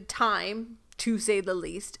complicated time, to say the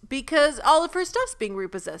least, because all of her stuff's being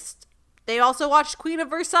repossessed. They also watched Queen of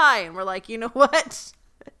Versailles and were like, you know what?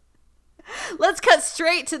 Let's cut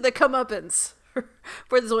straight to the comeuppance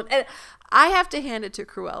for this one. And I have to hand it to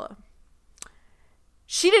Cruella.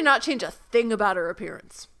 She did not change a thing about her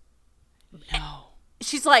appearance. No.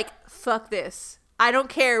 She's like, fuck this. I don't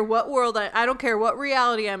care what world I don't care what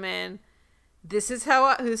reality I'm in. This is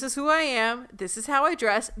who I am. This is how I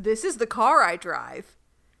dress. This is the car I drive.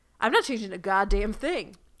 I'm not changing a goddamn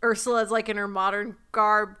thing. Ursula's like in her modern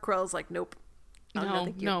garb. Cruella's like, nope.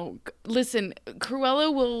 No. Listen,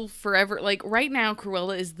 Cruella will forever, like, right now,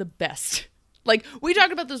 Cruella is the best. Like, we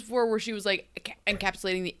talked about this before where she was, like,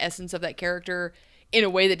 encapsulating the essence of that character in a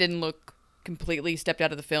way that didn't look completely stepped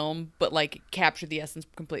out of the film, but, like, captured the essence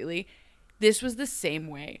completely. This was the same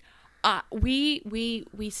way. We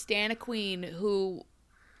stan a queen who,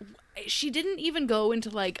 she didn't even go into,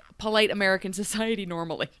 like, polite American society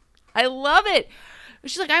normally. I love it.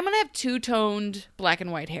 She's like, I'm going to have two-toned black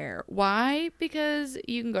and white hair. Why? Because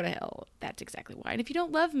you can go to hell. That's exactly why. And if you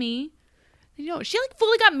don't love me, then you don't. She, like,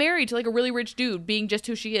 fully got married to, like, a really rich dude, being just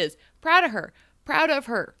who she is. Proud of her. Proud of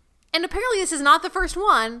her. And apparently this is not the first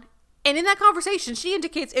one. And in that conversation, she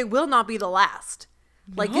indicates it will not be the last.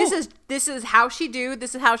 Like, No. this is how she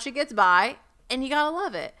this is how she gets by, and you gotta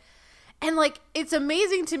love it. And, like, it's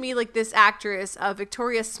amazing to me, like, this actress,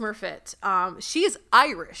 Victoria Smurfit, she is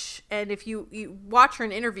Irish, and if you watch her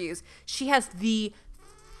in interviews, she has the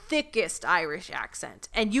thickest Irish accent,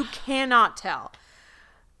 and you cannot tell.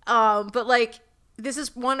 But, like, this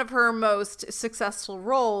is one of her most successful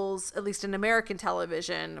roles, at least in American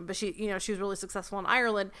television, but she was really successful in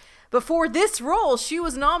Ireland. Before this role, she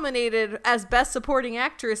was nominated as Best Supporting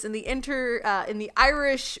Actress in the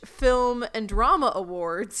Irish Film and Drama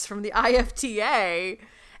Awards from the IFTA,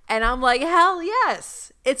 and I'm like, hell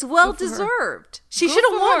yes, it's well deserved. She should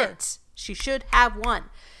have won it. She should have won,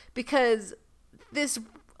 because this,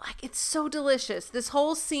 like, it's so delicious. This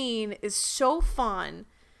whole scene is so fun.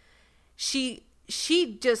 She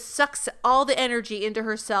just sucks all the energy into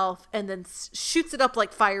herself and then shoots it up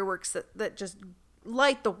like fireworks that just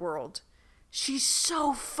light the world. She's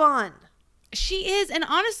so fun. She is, and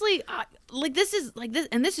honestly, this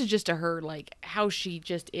is just to her, like, how she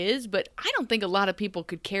just is, but I don't think a lot of people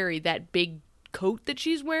could carry that big coat that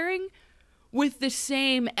she's wearing with the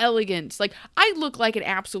same elegance. Like, I look like an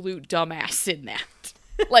absolute dumbass in that.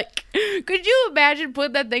 Like, could you imagine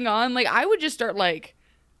putting that thing on? Like, I would just start,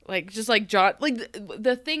 just like John, like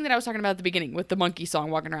the thing that I was talking about at the beginning with the monkey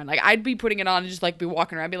song walking around. Like, I'd be putting it on and just, like, be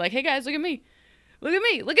walking around, be like, hey guys, look at me. Look at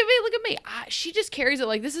me, look at me, look at me. She just carries it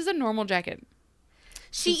like this is a normal jacket.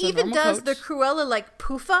 She even does coat. The Cruella, like,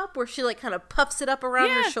 poof up, where she, like, kind of puffs it up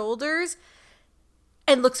around her shoulders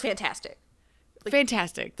and looks fantastic. Like,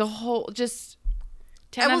 fantastic. The whole, just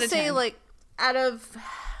 10 I out will of say, 10. like, out of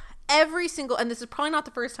every single, and this is probably not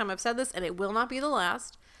the first time I've said this, and it will not be the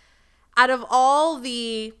last, out of all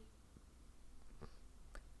the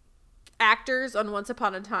actors on Once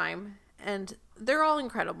Upon a Time, and they're all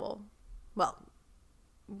incredible, well,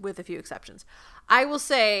 with a few exceptions, I will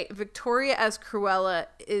say Victoria as Cruella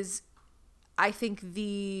is, I think,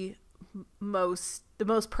 the most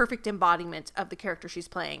perfect embodiment of the character she's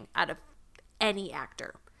playing out of any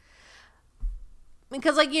actor.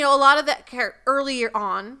 Because, like, a lot of that earlier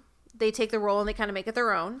on, they take the role and they kind of make it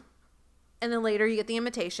their own. and then later you get the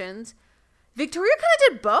imitations. Victoria kind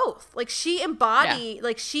of did both. Like, she embodied,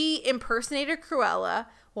 like, she impersonated Cruella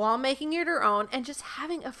while making it her own and just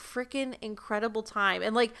having a freaking incredible time.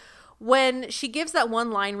 And, like, when she gives that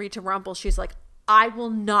one line read to Rumple, she's like, I will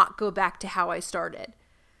not go back to how I started.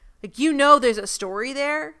 Like, you know there's a story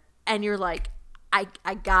there, and you're like, I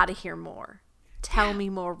gotta hear more. Tell me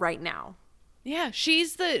more right now. Yeah, she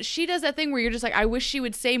does that thing where you're just like, I wish she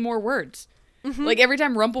would say more words. Mm-hmm. Like, every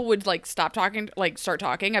time Rumple would, like, stop talking, like, start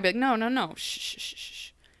talking, I'd be like, no.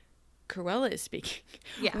 Shh. Cruella is speaking.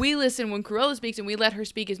 Yeah. We listen when Cruella speaks, and we let her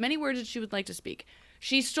speak as many words as she would like to speak.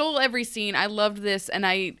 She stole every scene. I loved this, and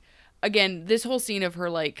again, this whole scene of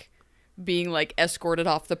her, like, being, like, escorted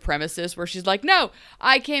off the premises, where she's like, no,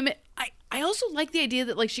 I also like the idea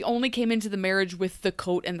that, like, she only came into the marriage with the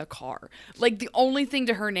coat and the car. Like, the only thing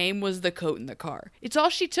to her name was the coat and the car. It's all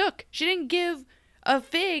she took. She didn't give a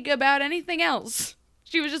fig about anything else.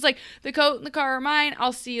 She was just like, the coat and the car are mine.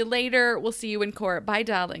 I'll see you later. We'll see you in court. Bye,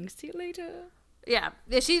 darling. See you later. Yeah.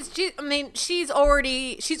 She's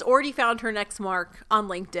already found her next mark on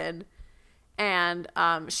LinkedIn, and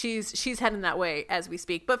she's heading that way as we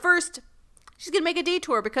speak. But first, she's gonna make a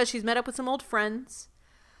detour because she's met up with some old friends.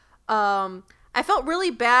 I felt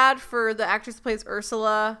really bad for the actress who plays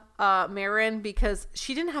Ursula Marin, because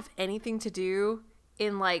she didn't have anything to do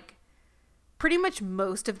in, like, pretty much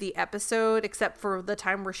most of the episode, except for the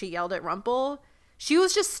time where she yelled at Rumple. She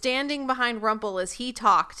was just standing behind Rumple as he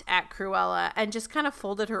talked at Cruella and just kind of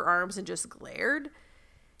folded her arms and just glared.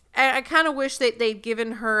 And I kind of wish that they'd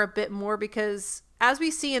given her a bit more, because as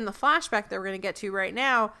we see in the flashback that we're going to get to right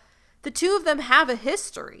now, the two of them have a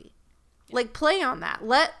history. Like, play on that.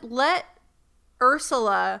 Let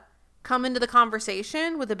Ursula come into the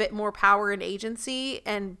conversation with a bit more power and agency,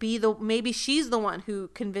 and maybe she's the one who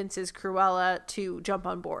convinces Cruella to jump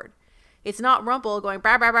on board. It's not Rumple going,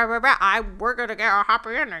 blah, blah, blah, blah, blah, we're going to get a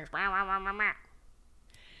happy ending. Blah, blah, blah, blah, blah.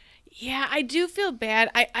 Yeah, I do feel bad.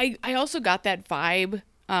 I also got that vibe,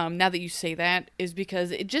 now that you say that, is because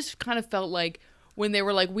it just kind of felt like when they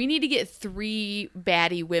were like, we need to get 3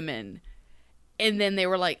 baddie women. And then they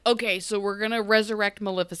were like, okay, so we're going to resurrect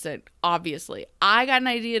Maleficent, obviously. I got an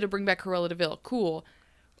idea to bring back Cruella de Vil. Cool.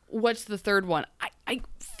 What's the third one? I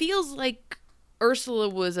feels like Ursula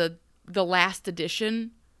was the last edition,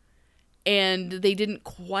 and they didn't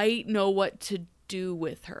quite know what to do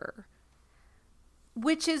with her.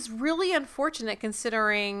 Which is really unfortunate,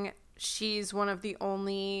 considering she's one of the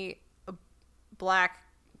only black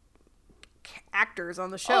actors on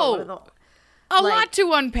the show. Oh. A lot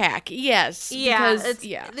to unpack, yes. Yeah,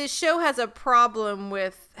 this show has a problem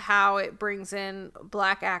with how it brings in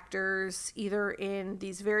black actors, either in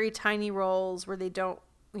these very tiny roles where they don't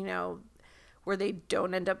end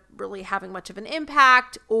up really having much of an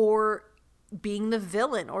impact, or being the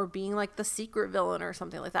villain, or being like the secret villain or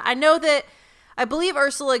something like that. I believe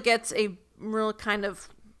Ursula gets a real kind of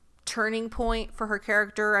turning point for her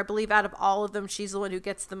character. I believe out of all of them, she's the one who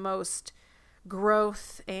gets the most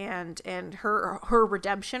growth and her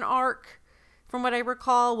redemption arc, from what I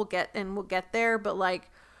recall. We'll get there, but,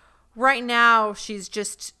 like, right now she's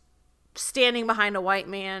just standing behind a white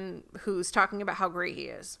man who's talking about how great he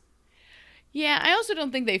is. Yeah, I also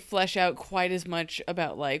don't think they flesh out quite as much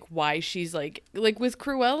about, like, why she's like with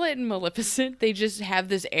Cruella and Maleficent, they just have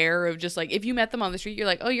this air of just, like, if you met them on the street, you're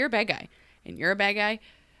like, oh, you're a bad guy, and you're a bad guy.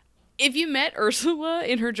 If you met Ursula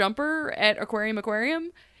in her jumper at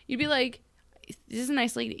Aquarium, you'd be like, this is a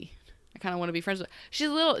nice lady. I kind of want to be friends with her. She's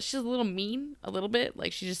a little mean, a little bit.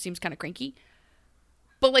 Like, she just seems kind of cranky.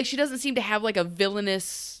 But, like, she doesn't seem to have, like, a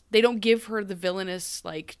villainous... They don't give her the villainous,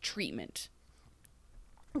 like, treatment.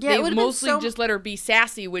 Yeah, they mostly just let her be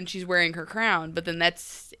sassy when she's wearing her crown, but then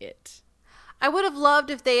that's it. I would have loved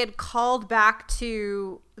if they had called back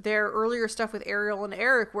to their earlier stuff with Ariel and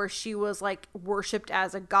Eric, where she was, like, worshipped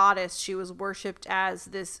as a goddess. She was worshipped as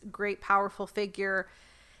this great, powerful figure.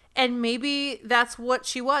 And maybe that's what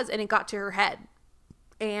she was, and it got to her head.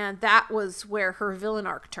 And that was where her villain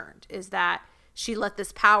arc turned, is that she let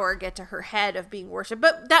this power get to her head of being worshipped.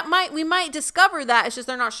 But we might discover that. It's just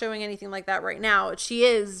they're not showing anything like that right now. She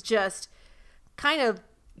is just kind of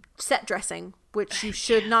set dressing, which you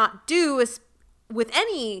should not do with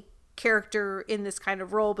any character in this kind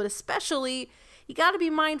of role, but especially you got to be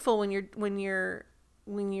mindful when you're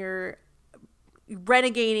renegating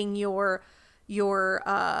your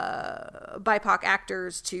BIPOC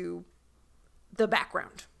actors to the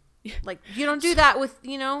background. Like, you don't do that with,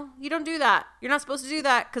 you don't do that. You're not supposed to do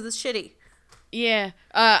that because it's shitty. Yeah.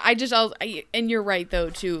 And you're right though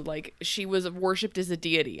too. Like she was worshipped as a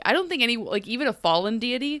deity. I don't think even a fallen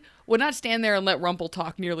deity would not stand there and let Rumple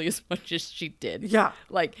talk nearly as much as she did. Yeah.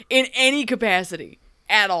 Like in any capacity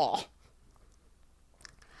at all.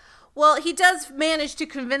 Well, he does manage to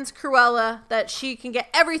convince Cruella that she can get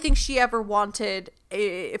everything she ever wanted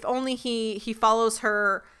if only he follows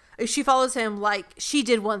her, if she follows him like she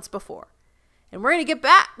did once before. And we're going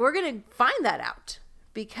to find that out.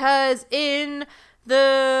 Because in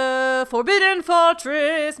the Forbidden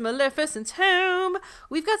Fortress, Maleficent's home,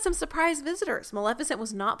 we've got some surprise visitors Maleficent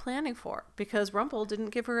was not planning for because Rumple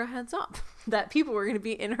didn't give her a heads up that people were going to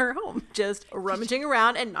be in her home, just rummaging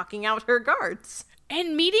around and knocking out her guards.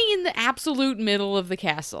 And meeting in the absolute middle of the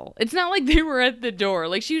castle. It's not like they were at the door.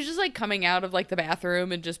 Like, she was just, like, coming out of, like, the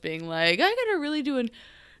bathroom and just being like, I gotta really do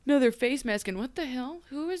another face mask. And what the hell?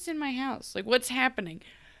 Who is in my house? Like, what's happening?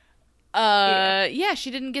 Yeah,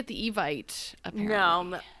 she didn't get the Evite, apparently.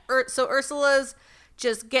 No. So Ursula's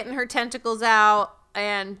just getting her tentacles out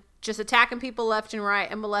and just attacking people left and right.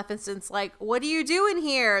 And Maleficent's like, what are you doing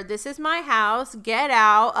here? This is my house. Get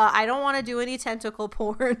out. I don't want to do any tentacle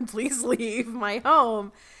porn. Please leave my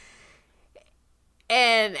home.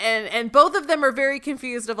 And both of them are very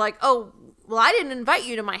confused of like, oh, well, I didn't invite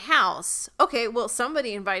you to my house. Okay, well,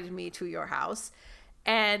 somebody invited me to your house.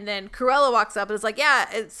 And then Cruella walks up and is like,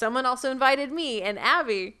 yeah, someone also invited me and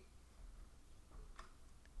Abby.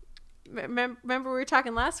 Remember we were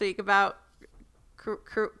talking last week about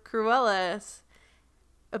Cruella's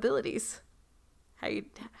abilities. We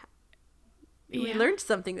learned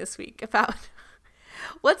something this week about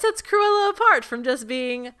what sets Cruella apart from just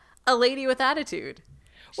being a lady with attitude.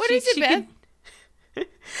 What is it, Beth?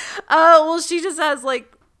 Well, she just has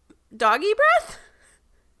like doggy breath,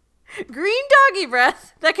 green doggy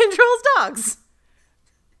breath that controls dogs.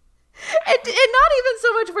 And not even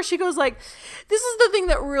so much where she goes like, this is the thing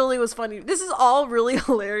that really was funny. This is all really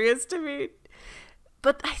hilarious to me.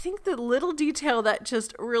 But I think the little detail that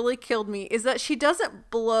just really killed me is that she doesn't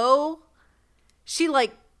blow. She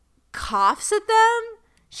like coughs at them.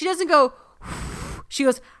 She doesn't go. She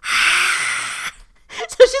goes.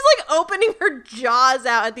 So she's like opening her jaws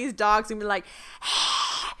out at these dogs and be like,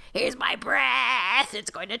 here's my breath. It's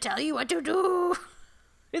going to tell you what to do.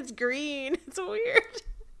 It's green. It's weird.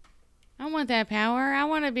 I want that power. I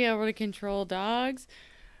want to be able to control dogs.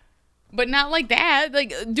 But not like that.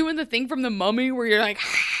 Like, doing the thing from The Mummy where you're like,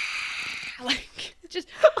 like, just...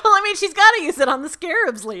 Well, I mean, she's got to use it on the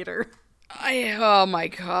scarabs later. Oh, my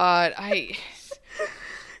God.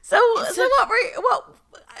 So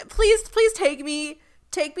please take me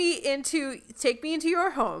into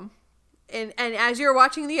your home. And as you're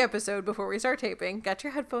watching the episode before we start taping, got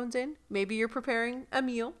your headphones in. Maybe you're preparing a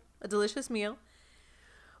meal, a delicious meal.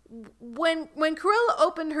 When Cruella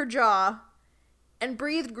opened her jaw and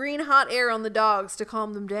breathed green hot air on the dogs to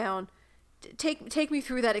calm them down, take me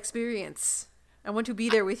through that experience. I want to be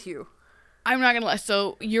there with you. I'm not gonna lie.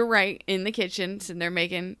 So you're right. In the kitchen, sitting there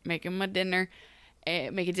making my dinner,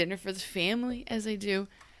 making dinner for the family as I do,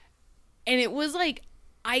 and it was like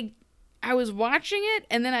I was watching it,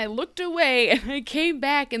 and then I looked away, and I came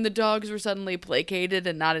back, and the dogs were suddenly placated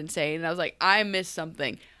and not insane. And I was like, I missed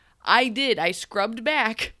something. I did. I scrubbed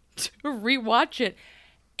back to rewatch it,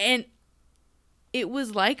 and it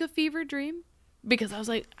was like a fever dream because I was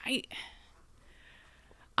like,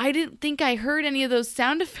 I didn't think I heard any of those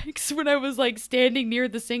sound effects when I was like standing near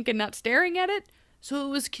the sink and not staring at it. So it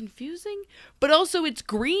was confusing, but also it's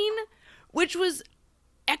green, which was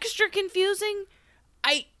extra confusing.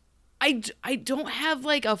 I don't have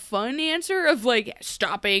like a fun answer of like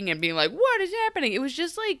stopping and being like, what is happening? It was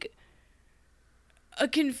just like a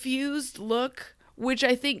confused look, which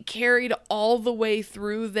I think carried all the way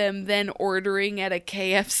through them then ordering at a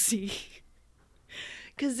KFC.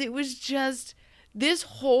 Because it was just this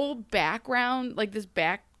whole background, like this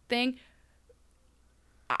back thing.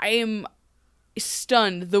 I am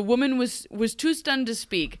stunned. The woman was too stunned to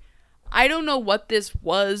speak. I don't know what this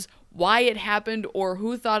was, why it happened, or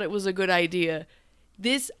who thought it was a good idea.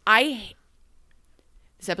 This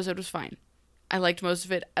episode was fine. I liked most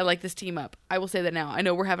of it. I like this team up. I will say that now. I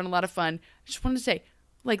know we're having a lot of fun. I just wanted to say,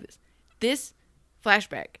 like this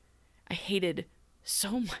flashback, I hated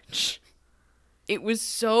so much. It was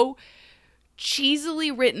so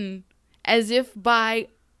cheesily written as if by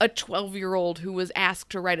a 12-year-old who was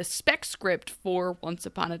asked to write a spec script for Once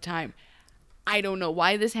Upon a Time. I don't know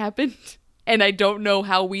why this happened, and I don't know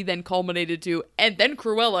how we then culminated to, and then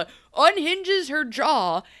Cruella unhinges her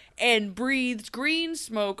jaw and breathes green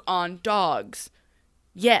smoke on dogs.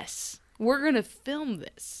 Yes, we're gonna film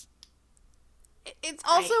this. It's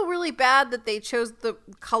also really bad that they chose the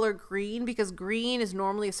color green because green is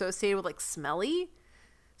normally associated with like smelly.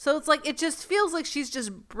 So it's like, it just feels like she's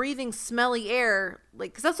just breathing smelly air.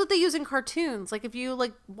 Like, cause that's what they use in cartoons. Like if you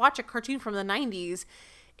like watch a cartoon from the 90s,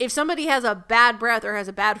 if somebody has a bad breath or has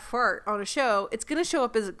a bad fart on a show, it's going to show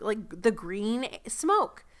up as like the green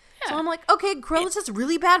smoke. Yeah. So I'm like, okay, Cruella's just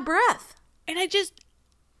really bad breath. And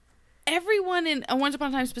everyone in Once Upon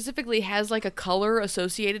a Time specifically has like a color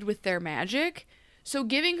associated with their magic. So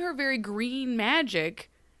giving her very green magic,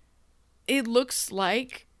 it looks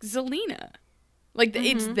like Zelena. Like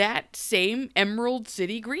it's that same Emerald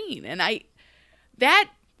City green. And that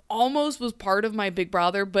almost was part of my Big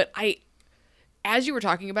Brother, but as you were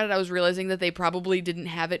talking about it, I was realizing that they probably didn't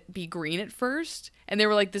have it be green at first. And they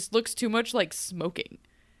were like, this looks too much like smoking.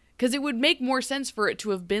 Because it would make more sense for it to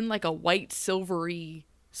have been like a white, silvery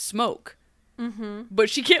smoke. Mm-hmm. But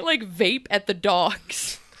she can't like vape at the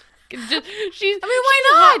dogs. Why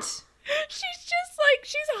not? She's just like,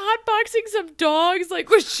 she's hotboxing some dogs. Like,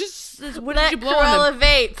 what did you blow on them?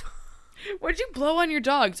 Vape. What did you blow on your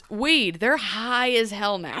dogs? Weed. They're high as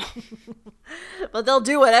hell now. But they'll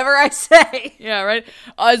do whatever I say. Yeah, right?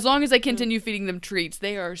 As long as I continue feeding them treats,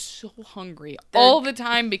 they are so hungry all the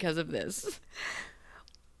time because of this.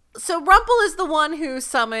 So Rumple is the one who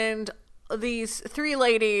summoned these three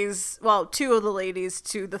ladies, well, two of the ladies,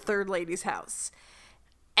 to the third lady's house.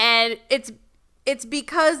 And it's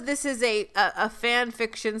because this is a fan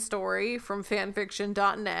fiction story from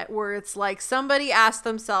fanfiction.net where it's like somebody asked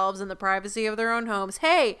themselves in the privacy of their own homes,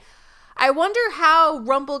 hey, I wonder how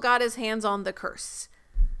Rumple got his hands on the curse.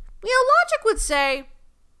 You know, logic would say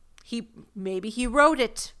maybe he wrote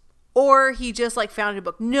it or he just like found a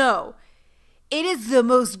book. No, it is the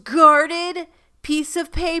most guarded piece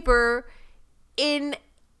of paper in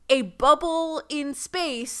a bubble in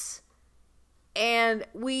space. And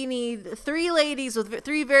we need three ladies with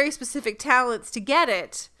three very specific talents to get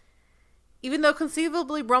it. Even though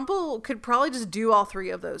conceivably Rumple could probably just do all three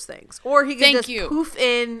of those things. Or he could poof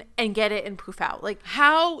in and get it and poof out. Like,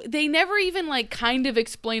 how they never even like kind of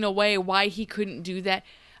explain away why he couldn't do that.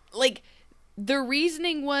 Like, the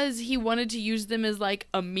reasoning was he wanted to use them as like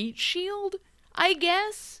a meat shield, I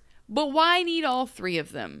guess. But why need all three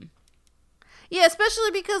of them? Yeah, especially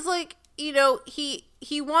because like, you know, he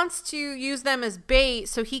wants to use them as bait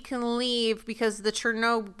so he can leave because the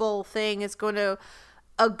Chernobyl thing is going to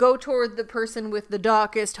go toward the person with the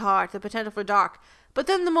darkest heart, the potential for dark. But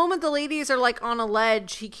then the moment the ladies are like on a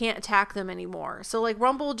ledge, he can't attack them anymore. So like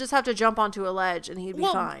Rumple will just have to jump onto a ledge and he'd be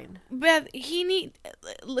fine. Beth,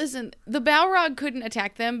 listen, the Balrog couldn't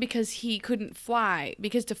attack them because he couldn't fly.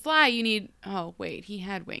 Because to fly you need, oh wait, he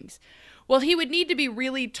had wings. Well, he would need to be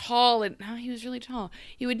really tall, and no, he was really tall.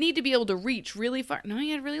 He would need to be able to reach really far. No,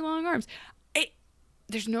 he had really long arms.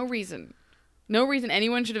 There's no reason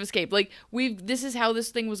anyone should have escaped. Like, this is how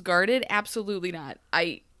this thing was guarded. Absolutely not.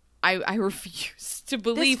 I refuse to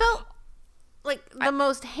believe. This felt like the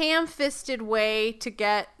most ham-fisted way to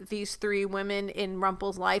get these three women in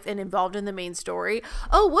Rumple's life and involved in the main story.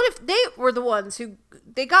 Oh, what if they were the ones who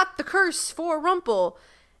they got the curse for Rumple?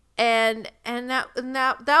 And that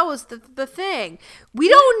was the thing. We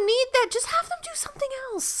don't need that. Just have them do something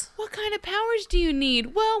else. What kind of powers do you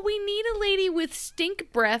need? Well, we need a lady with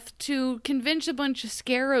stink breath to convince a bunch of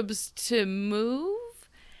scarabs to move.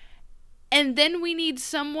 And then we need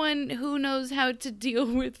someone who knows how to deal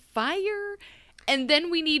with fire. And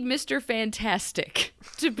then we need Mr. Fantastic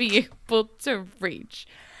to be able to reach.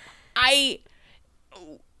 And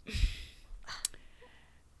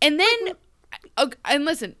then... Okay, and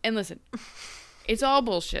listen. It's all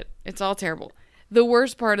bullshit. It's all terrible. The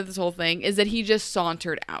worst part of this whole thing is that he just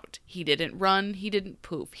sauntered out. He didn't run. He didn't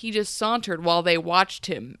poof. He just sauntered while they watched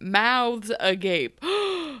him, mouths agape.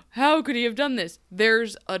 How could he have done this?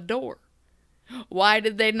 There's a door. Why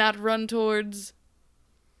did they not run towards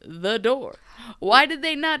the door? Why did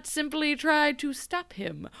they not simply try to stop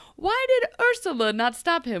him? Why did Ursula not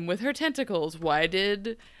stop him with her tentacles? Why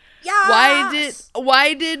did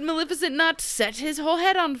Maleficent not set his whole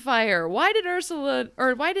head on fire? Why did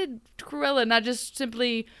Cruella not just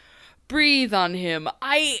simply breathe on him?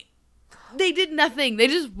 They did nothing. They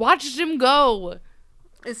just watched him go.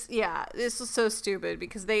 This was so stupid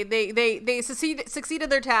because they succeeded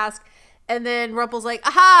their task. And then Rumple's like,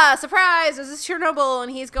 aha, surprise, this is Chernobyl,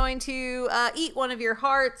 and he's going to eat one of your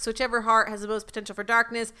hearts, whichever heart has the most potential for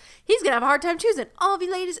darkness. He's going to have a hard time choosing. All of you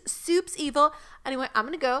ladies, soup's evil. Anyway, I'm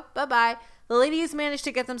going to go. Bye-bye. The ladies managed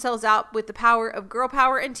to get themselves out with the power of girl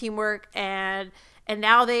power and teamwork, and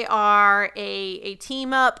now they are a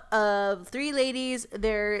team up of three ladies.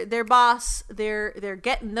 Their boss, they're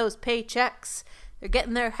getting those paychecks. They're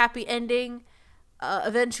getting their happy ending.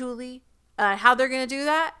 eventually. How they're going to do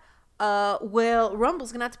that? Well,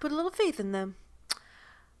 Rumble's going to have to put a little faith in them.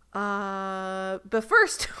 But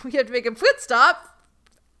first, we have to make a foot stop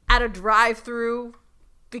at a drive-thru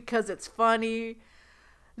because it's funny.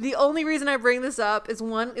 The only reason I bring this up is,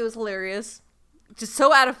 one, it was hilarious. Just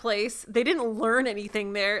so out of place. They didn't learn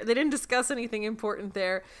anything there. They didn't discuss anything important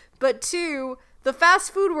there. But two, the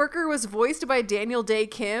fast food worker was voiced by Daniel Day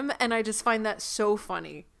Kim, and I just find that so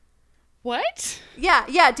funny. What?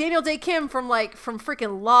 Yeah, Daniel Day Kim from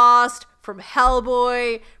freaking Lost, from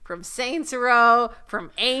Hellboy, from Saints Row,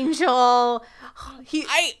 from Angel.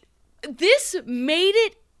 This made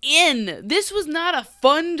it in. This was not a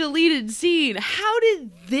fun deleted scene. How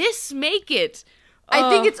did this make it? I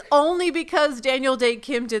think it's only because Daniel Day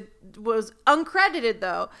Kim was uncredited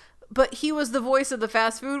though, but he was the voice of the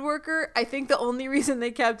fast food worker. I think the only reason they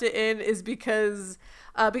kept it in is because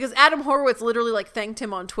Adam Horowitz literally like thanked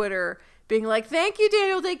him on Twitter, being like, "Thank you,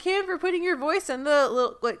 Daniel Day Kim, for putting your voice in the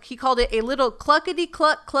little," what he called it, a little cluckety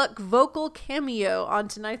cluck cluck vocal cameo on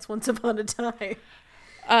tonight's Once Upon a Time.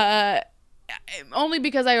 Only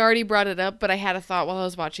because I already brought it up, but I had a thought while I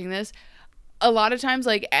was watching this. A lot of times,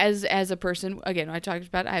 like, as a person, again, I talked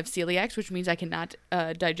about, I have celiac, which means I cannot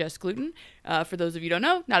digest gluten. For those of you who don't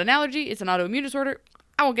know, not an allergy, it's an autoimmune disorder.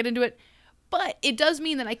 I won't get into it. But it does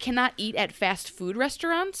mean that I cannot eat at fast food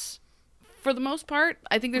restaurants for the most part.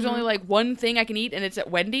 I think there's only, like, one thing I can eat, and it's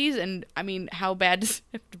at Wendy's. And, I mean, how bad does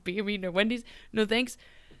it have to be? I mean, at Wendy's? No thanks.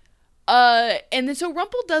 And then so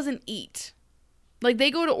Rumple doesn't eat. Like,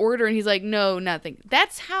 they go to order, and he's like, no, nothing.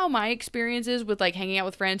 That's how my experience is with, like, hanging out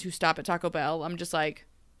with friends who stop at Taco Bell. I'm just like,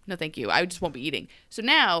 no, thank you. I just won't be eating. So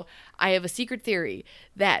now I have a secret theory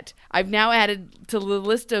that I've now added to the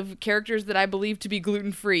list of characters that I believe to be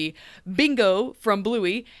gluten-free. Bingo from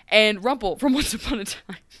Bluey and Rumple from Once Upon a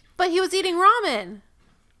Time. But he was eating ramen.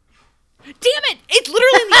 Damn it! It's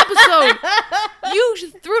literally in the episode. You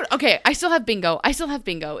just threw it. Okay, I still have Bingo.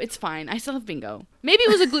 It's fine. I still have Bingo. Maybe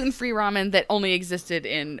it was a gluten-free ramen that only existed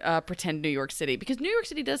in pretend New York City, because New York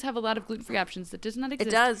City does have a lot of gluten-free options that does not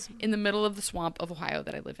exist in the middle of the swamp of Ohio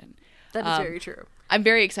that I live in. That is very true. I'm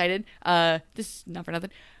very excited. This is not for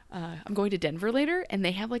nothing. I'm going to Denver later, and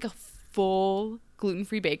they have like a full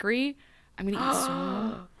gluten-free bakery. I'm going to eat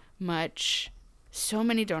so much. So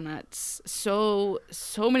many donuts. So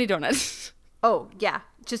many donuts. Oh, yeah.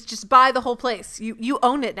 Just buy the whole place. You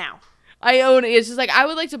own it now. I own it. It's just like, I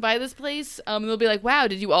would like to buy this place. And they'll be like, wow,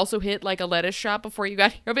 did you also hit like a lettuce shop before you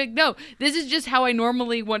got here? I'll be like, no, this is just how I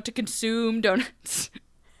normally want to consume donuts.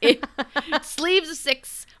 Sleeves of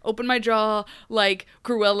 6, open my jaw like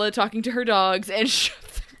Cruella talking to her dogs, and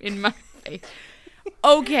shove them in my face.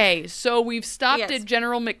 Okay, so we've stopped at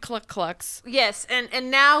General McCluck-Clucks. Yes,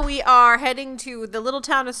 and now we are heading to the little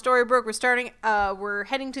town of Storybrooke. We're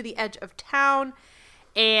heading to the edge of town,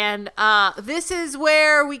 and this is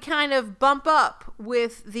where we kind of bump up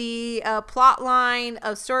with the plot line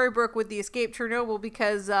of Storybrooke with the Escape Chernobyl,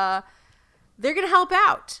 because they're going to help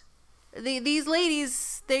out. These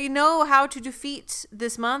ladies, they know how to defeat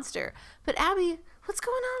this monster. But Abby, what's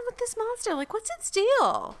going on with this monster? Like, what's its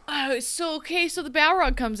deal? So the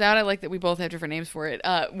Balrog comes out. I like that we both have different names for it,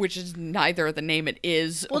 which is neither the name it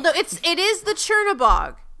is. Well, no, it is the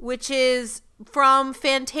Chernobog, which is from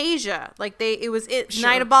Fantasia. Like, it was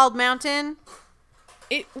Night of Bald Mountain.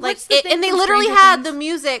 And they literally had the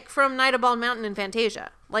music from Night of Bald Mountain in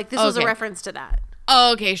Fantasia. Like, this was a reference to that.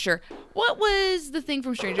 Oh, okay, sure. What was the thing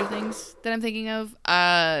from Stranger Things that I'm thinking of?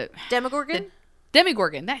 Demogorgon?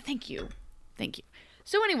 Demogorgon. Thank you.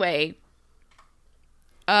 So anyway,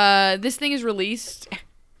 this thing is released.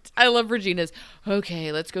 I love Regina's.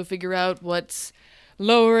 Okay, let's go figure out what's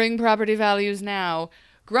lowering property values now.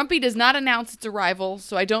 Grumpy does not announce its arrival,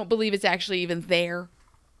 so I don't believe it's actually even there.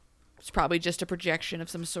 It's probably just a projection of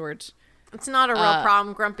some sort. It's not a real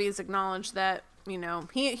problem. Grumpy's acknowledged that, you know,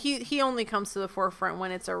 he only comes to the forefront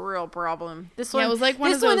when it's a real problem. This one, it was like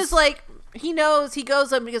this one is like, he knows, he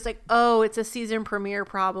goes up and he goes like, oh, it's a season premiere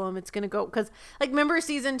problem. It's going to go, because, like, remember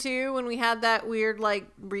season 2 when we had that weird, like,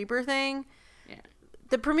 Reaper thing? Yeah.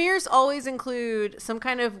 The premieres always include some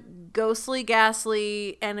kind of ghostly,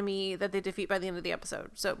 ghastly enemy that they defeat by the end of the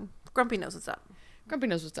episode. So Grumpy knows what's up.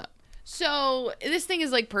 So this thing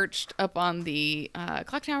is, like, perched up on the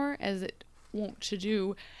clock tower, as it wont to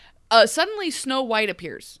do. Suddenly Snow White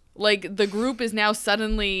appears. Like, the group is now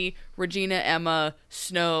suddenly Regina, Emma,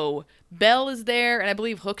 Snow. Belle is there, and I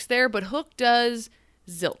believe Hook's there, but Hook does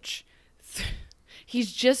zilch.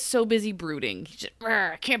 He's just so busy brooding. He's just,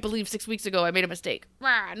 I can't believe 6 weeks ago I made a mistake.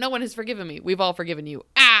 No one has forgiven me. We've all forgiven you.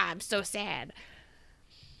 I'm so sad.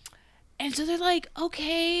 And so they're like,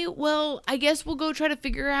 okay, well, I guess we'll go try to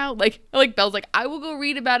figure out, like Belle's like, I will go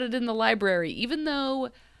read about it in the library, even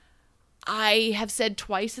though I have said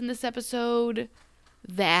twice in this episode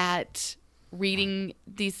that reading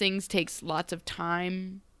these things takes lots of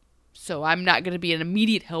time. So I'm not going to be an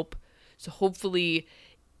immediate help. So hopefully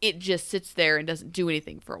it just sits there and doesn't do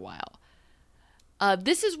anything for a while.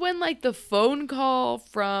 This is when, like, the phone call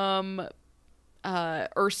from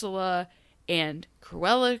Ursula and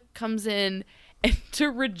Cruella comes in and to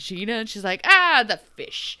Regina, and she's like, the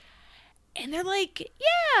fish. And they're like,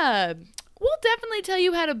 yeah, we'll definitely tell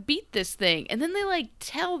you how to beat this thing. And then they, like,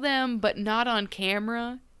 tell them, but not on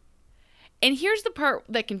camera. And here's the part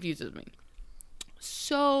that confuses me.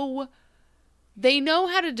 So they know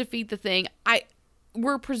how to defeat the thing.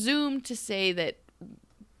 We're presumed to say that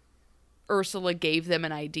Ursula gave them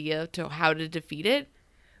an idea to how to defeat it.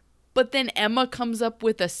 But then Emma comes up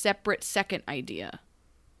with a separate second idea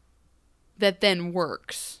that then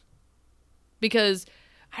works. Because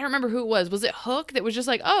I don't remember who it was. Was it Hook that was just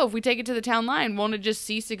like, oh, if we take it to the town line, won't it just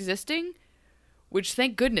cease existing? Which,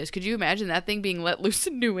 thank goodness, could you imagine that thing being let loose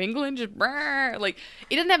in New England? Just like,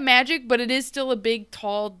 it doesn't have magic, but it is still a big,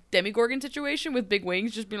 tall Demogorgon situation with big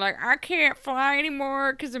wings, just being like, I can't fly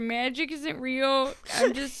anymore because the magic isn't real.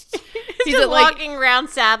 I'm just... he's just walking around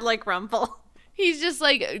sad like Rumple. He's just,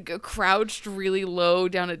 like, crouched really low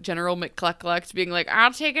down at General McCluckluck's, being like,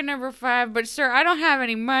 I'll take a number 5, but sir, I don't have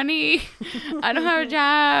any money. I don't have a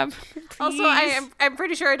job. Please. Also, I'm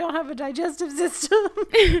pretty sure I don't have a digestive system.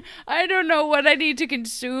 I don't know what I need to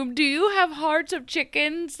consume. Do you have hearts of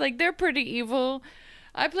chickens? Like, they're pretty evil.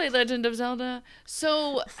 I play Legend of Zelda.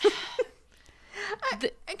 So... can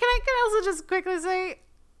I also just quickly say,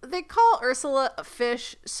 they call Ursula a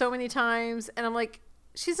fish so many times, and I'm like,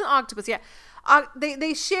 she's an octopus, yeah.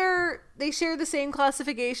 They share the same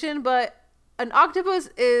classification, but an octopus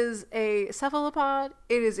is a cephalopod.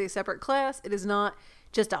 It is a separate class. It is not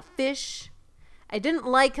just a fish. I didn't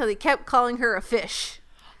like how they kept calling her a fish.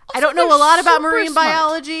 Also, I don't know a lot about marine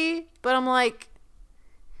biology, but I'm like,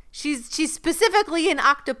 she's specifically an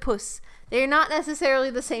octopus. They're not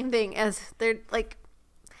necessarily the same thing as they're like.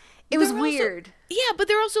 It was weird. Yeah, but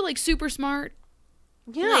they're also like super smart.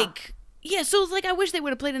 Yeah. Like, yeah. So it's like I wish they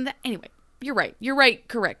would have played in that anyway. You're right.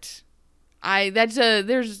 Correct.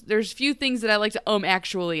 There's few things that I like to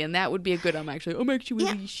actually, and that would be a good actually. Actually,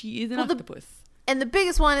 yeah. She is an octopus. And the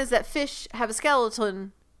biggest one is that fish have a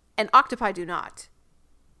skeleton, and octopi do not.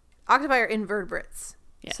 Octopi are invertebrates,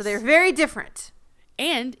 yes. So they're very different.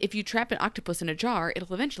 And if you trap an octopus in a jar,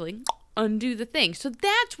 it'll eventually undo the thing. So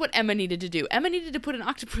that's what Emma needed to do. Emma needed to put an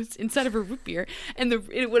octopus inside of her root beer, and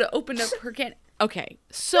it would have opened up her can. Okay,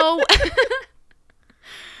 so.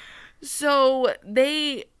 So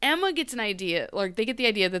Emma gets an idea, like they get the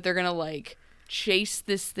idea that they're gonna like chase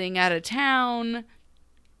this thing out of town.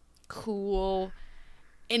 Cool.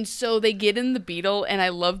 And so they get in the Beetle, and I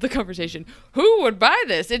love the conversation. Who would buy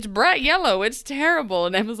this? It's bright yellow. It's terrible.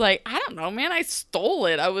 And Emma's like, I don't know, man. I stole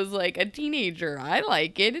it. I was like a teenager. I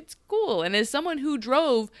like it. It's cool. And as someone who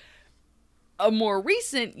drove a more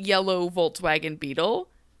recent yellow Volkswagen Beetle,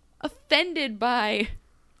 offended by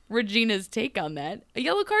Regina's take on that. A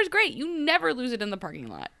yellow car is great. You never lose it in the parking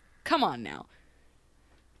lot. Come on now.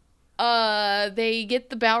 They get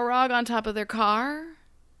the Balrog on top of their car.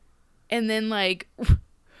 And then, like,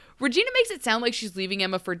 Regina makes it sound like she's leaving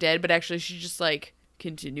Emma for dead, but actually she's just, like,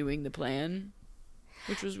 continuing the plan.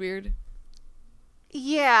 Which was weird.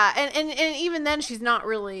 Yeah, and even then she's not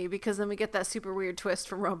really, because then we get that super weird twist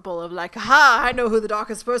from Rumple of, like, ha, I know who the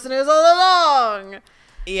darkest person is all along.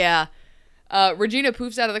 Yeah. Regina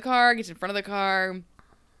poofs out of the car, gets in front of the car.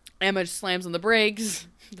 Emma just slams on the brakes.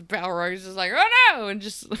 The Balrog is just like, oh no! And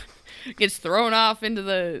just gets thrown off into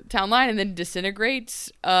the town line and then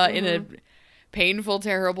disintegrates in a painful,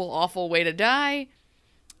 terrible, awful way to die.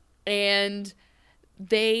 And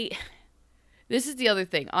this is the other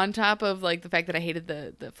thing. On top of like the fact that I hated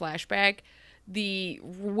the flashback, the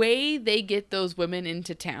way they get those women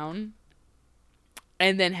into town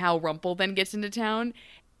and then how Rumple then gets into town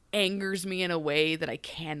angers me in a way that I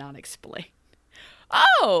cannot explain.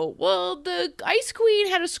 Oh, well, the Ice Queen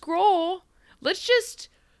had a scroll. Let's just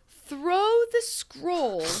throw the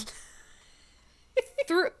scroll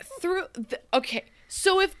through. Okay,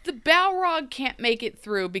 so if the Balrog can't make it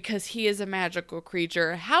through because he is a magical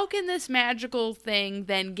creature, how can this magical thing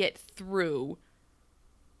then get through?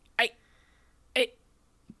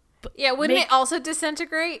 Yeah, wouldn't it also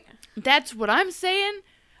disintegrate? That's what I'm saying.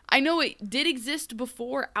 I know it did exist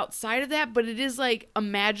before outside of that, but it is like a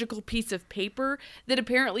magical piece of paper that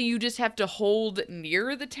apparently you just have to hold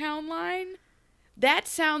near the town line. That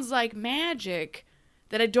sounds like magic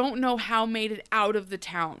that I don't know how made it out of the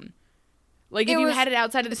town. Like, if you had it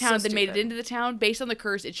outside of the town and then made it into the town, based on the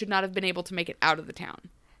curse, it should not have been able to make it out of the town.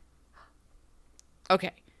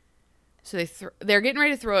 Okay. So they're getting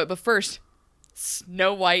ready to throw it, but first,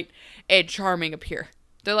 Snow White and Charming appear.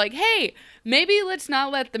 They're like, hey, maybe let's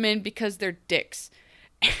not let them in because they're dicks.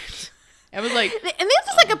 I was like... And they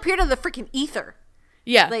just, like, appeared in the freaking ether.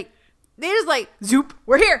 Yeah. Like, they just, like, zoop,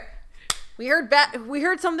 we're here. We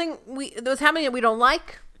heard something that was happening that we don't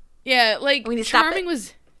like. Yeah, like, we need to stop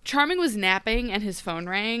it. Charming was napping and his phone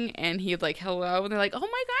rang and he like, hello. And they're like, oh my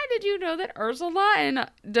God, did you know that Ursula and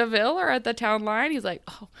Deville are at the town line? He's like,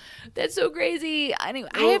 oh, that's so crazy. Anyway,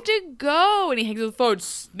 I have to go. And he hangs up the phone.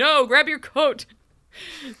 Snow, grab your coat.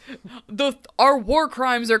 Our war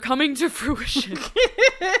crimes are coming to fruition.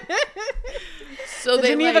 So the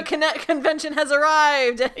Geneva Convention has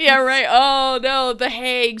arrived. Yeah, right. Oh no, the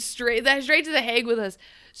Hague, straight to the Hague with us.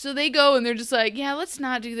 So they go and they're just like, yeah, let's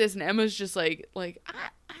not do this. And Emma's just like I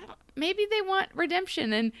don't, maybe they want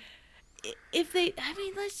redemption, and if they, I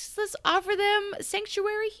mean, let's offer them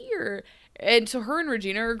sanctuary here. And so her and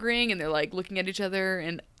Regina are agreeing, and they're like looking at each other,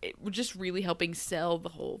 and it was just really helping sell the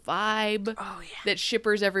whole vibe that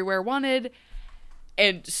shippers everywhere wanted.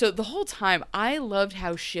 And so the whole time, I loved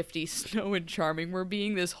how shifty Snow and Charming were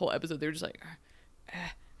being this whole episode. They were just like,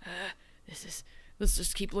 let's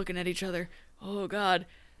just keep looking at each other. Oh God.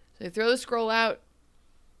 So they throw the scroll out.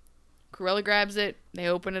 Cruella grabs it. They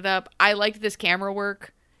open it up. I liked this camera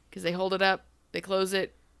work because they hold it up, they close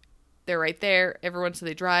it, they're right there. So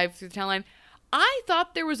they drive through the town line. I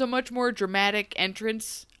thought there was a much more dramatic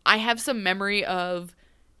entrance. I have some memory of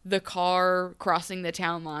the car crossing the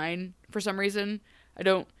town line for some reason. I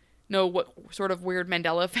don't know what sort of weird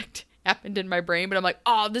Mandela effect happened in my brain, but I'm like,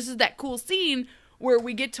 oh, this is that cool scene where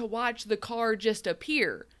we get to watch the car just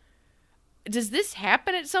appear. Does this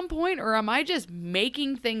happen at some point, or am I just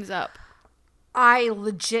making things up? I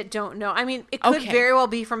legit don't know. I mean, it could very well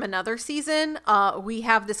be from another season. We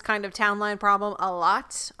have this kind of town line problem a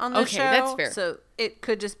lot on the show. Okay, that's fair. So it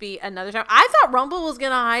could just be another time. I thought Rumple was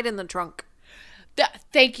going to hide in the trunk.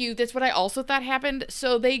 Thank you. That's what I also thought happened.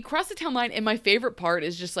 So they cross the town line, and my favorite part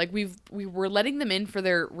is just like we were letting them in for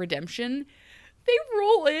their redemption. They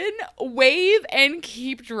roll in, wave, and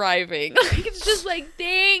keep driving. Like, it's just like,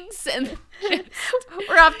 thanks. And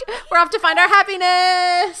we're off to find our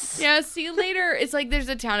happiness. Yeah, see you later. It's like there's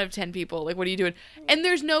a town of 10 people. Like, what are you doing? And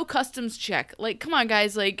there's no customs check. Like, come on,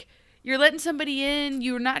 guys. Like, you're letting somebody in.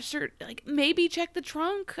 You're not sure. Like, maybe check the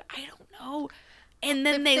trunk. I don't know. And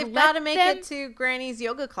then they've got to make it to Granny's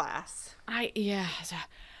yoga class.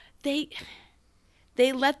 They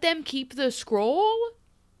let them keep the scroll?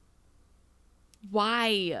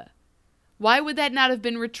 Why? Why would that not have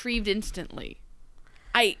been retrieved instantly?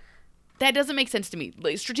 That doesn't make sense to me.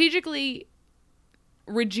 Like, strategically,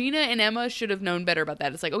 Regina and Emma should have known better about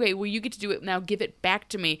that. It's like, okay, well, you get to do it now. Give it back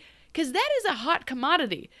to me. Because that is a hot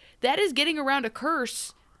commodity. That is getting around a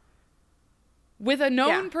curse with a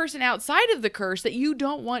known person outside of the curse that you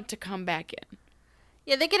don't want to come back in.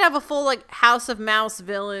 Yeah, they could have a full, like, House of Mouse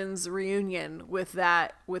villains reunion with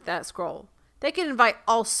that scroll. They can invite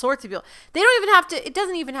all sorts of people. They don't even have to, it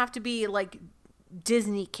doesn't even have to be like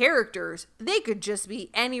Disney characters. They could just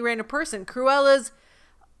be any random person. Cruella's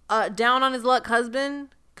down on his luck husband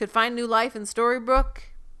could find new life in Storybrooke.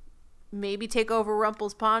 Maybe take over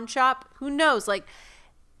Rumple's pawn shop. Who knows? Like,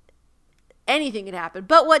 anything could happen.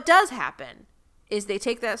 But what does happen is they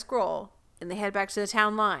take that scroll and they head back to the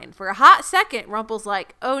town line. For a hot second, Rumple's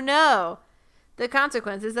like, oh no, the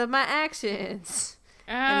consequences of my actions.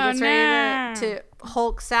 And he gets ready to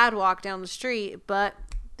Hulk sad walk down the street, but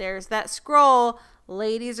there's that scroll.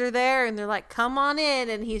 Ladies are there, and they're like, come on in.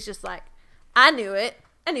 And he's just like, I knew it.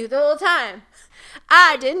 I knew the whole time.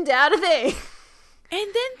 I didn't doubt a thing. And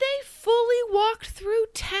then they fully walked through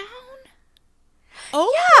town?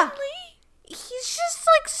 Openly? Yeah. He's just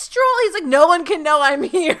like He's like, no one can know I'm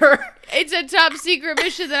here. It's a top secret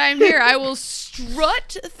mission that I'm here. I will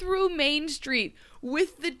strut through Main Street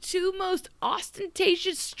with the two most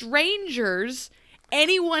ostentatious strangers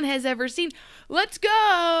anyone has ever seen. Let's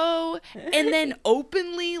go! And then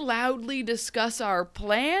openly, loudly discuss our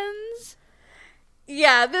plans?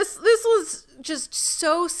 Yeah, this was just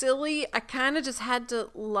so silly. I kind of just had to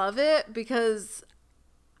love it because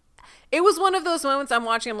it was one of those moments I'm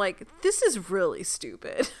watching, I'm like, this is really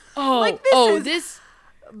stupid. Oh, like, this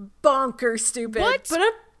bonkers stupid. But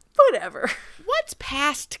whatever. What's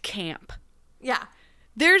past camp? Yeah.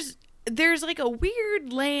 There's like a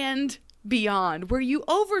weird land beyond where you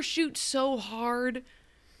overshoot so hard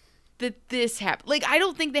that this happened. Like, I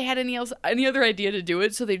don't think they had any other idea to do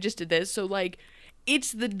it, so they just did this. So, like,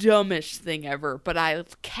 It's the dumbest thing ever, but I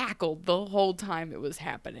cackled the whole time it was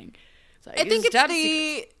happening. Like, I think it's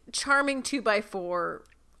the charming 2x4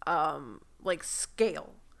 like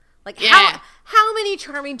scale. Like how many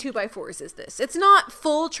charming 2x4s is this? It's not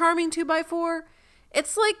full charming 2x4.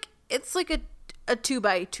 It's like a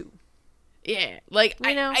 2x2. Yeah, like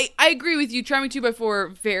I agree with you. Charming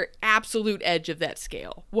 2x4, very absolute edge of that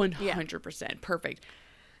scale, 100% perfect.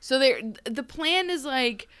 So the plan is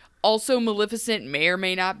like also Maleficent may or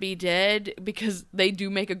may not be dead because they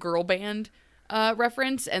do make a girl band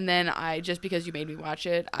reference, and then just because you made me watch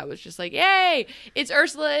it, I was just like, yay, it's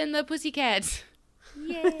Ursula and the Pussycats.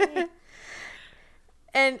 Yay.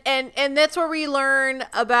 And that's where we learn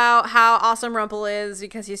about how awesome Rumple is,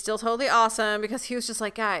 because he's still totally awesome, because he was just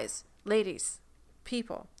like, guys, ladies,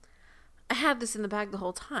 people, I had this in the bag the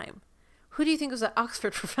whole time. Who do you think was that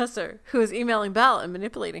Oxford professor who was emailing Belle and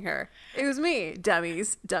manipulating her? It was me,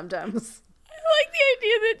 dummies, dum-dums. I like the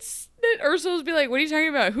idea that Ursula would be like, what are you talking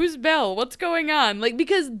about? Who's Belle? What's going on? Like,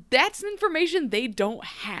 because that's information they don't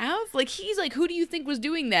have. Like, he's like, who do you think was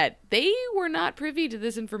doing that? They were not privy to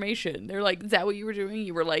this information. They're like, is that what you were doing?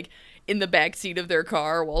 You were like in the back seat of their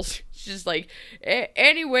car while she's just like,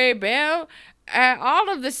 anyway, Belle, all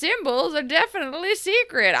of the symbols are definitely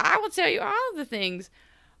secret. I will tell you all of the things.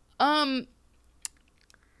 And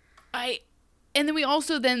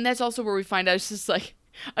then that's also where we find out it's just like,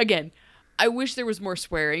 again, I wish there was more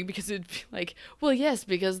swearing, because it'd be like, well, yes,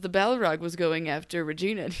 because the Balrog was going after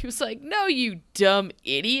Regina. And he was like, no, you dumb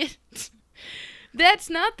idiot. That's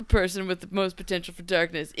not the person with the most potential for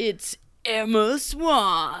darkness. It's Emma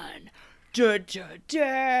Swan. Dun, dun,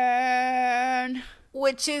 dun.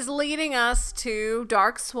 Which is leading us to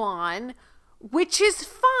Dark Swan, which is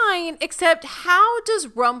fine, except how does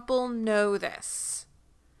Rumple know this?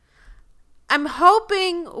 I'm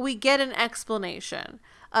hoping we get an explanation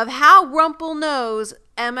of how Rumple knows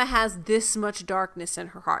Emma has this much darkness in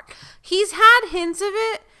her heart. He's had hints of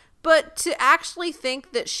it, but to actually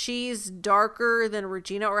think that she's darker than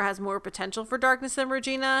Regina, or has more potential for darkness than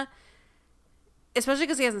Regina, especially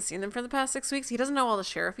because he hasn't seen them for the past 6 weeks, he doesn't know all the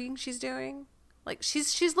sheriffing she's doing. Like,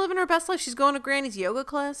 she's living her best life. She's going to Granny's yoga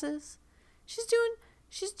classes. She's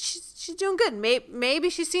doing good. Maybe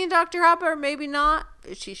she's seeing Dr. Hopper, maybe not.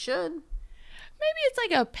 She should. Maybe it's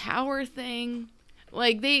like a power thing.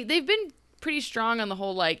 Like, they've been pretty strong on the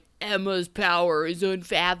whole, like, Emma's power is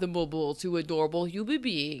unfathomable to a normal human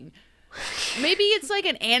being. Maybe it's like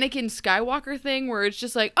an Anakin Skywalker thing where it's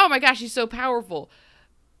just like, oh my gosh, he's so powerful.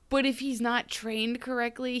 But if he's not trained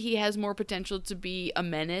correctly, he has more potential to be a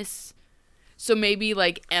menace. So maybe,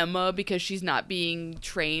 like, Emma, because she's not being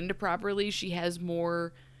trained properly, she has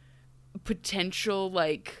more potential,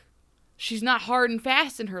 like, she's not hard and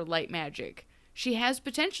fast in her light magic. She has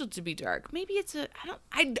potential to be dark. Maybe it's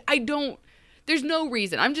I don't, there's no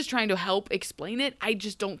reason. I'm just trying to help explain it. I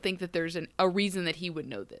just don't think that there's a reason that he would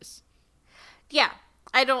know this. Yeah,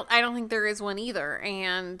 I don't think there is one either.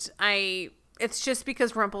 And it's just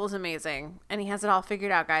because Rumple is amazing and he has it all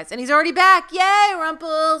figured out, guys. And he's already back. Yay,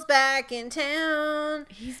 Rumple's back in town.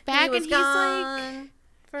 He's back, and he's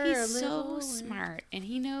so while. smart and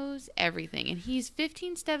he knows everything. And he's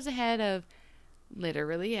 15 steps ahead of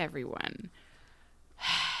literally everyone.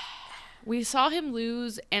 We saw him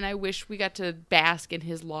lose, and I wish we got to bask in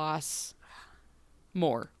his loss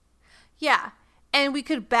more. Yeah, and we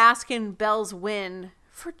could bask in Belle's win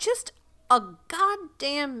for just a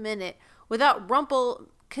goddamn minute without Rumple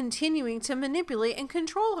continuing to manipulate and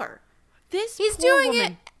control her. He's doing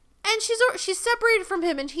it, and she's separated from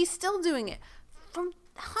him, and he's still doing it from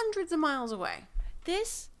hundreds of miles away.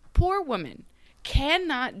 This poor woman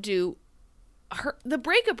cannot do the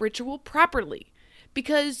breakup ritual properly.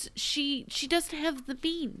 Because she doesn't have the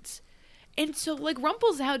means. And so, like,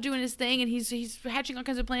 Rumple's out doing his thing, and he's hatching all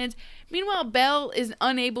kinds of plans. Meanwhile, Belle is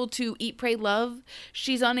unable to eat, pray, love.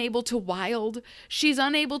 She's unable to wild. She's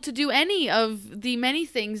unable to do any of the many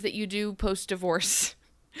things that you do post-divorce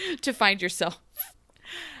to find yourself.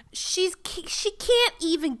 She can't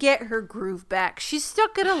even get her groove back. She's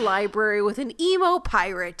stuck in a library with an emo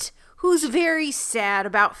pirate who's very sad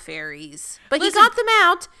about fairies. But he got them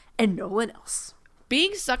out, and no one else.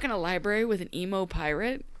 Being stuck in a library with an emo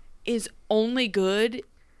pirate is only good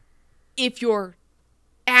if you're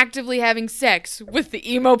actively having sex with the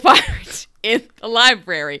emo pirate in the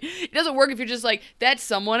library. It doesn't work if you're just like, that's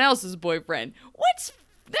someone else's boyfriend.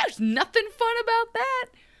 There's nothing fun about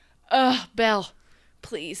that. Belle,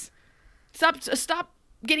 please. Stop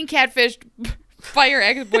getting catfished by your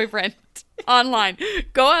ex-boyfriend online.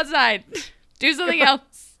 Go outside. Do something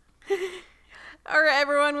else. All right,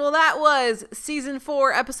 everyone. Well, that was season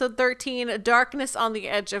 4, episode 13, Darkness on the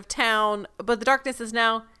Edge of Town. But the darkness is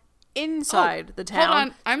now inside the town. Hold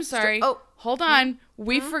on. I'm sorry. Hold on.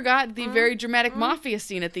 We forgot the very dramatic mafia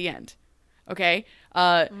scene at the end. Okay?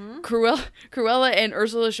 Cruella and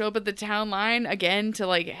Ursula show up at the town line again to,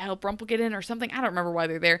 like, help Rumple get in or something. I don't remember why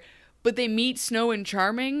they're there. But they meet Snow and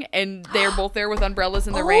Charming, and they're both there with umbrellas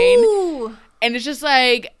in the rain. And it's just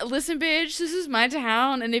like, listen, bitch, this is my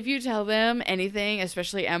town, and if you tell them anything,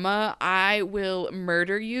 especially Emma, I will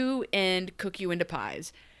murder you and cook you into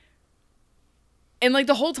pies. And, like,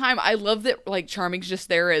 the whole time, I love that, like, Charming's just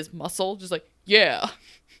there as muscle, just like, yeah.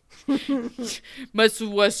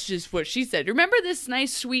 Was just what she said. Remember this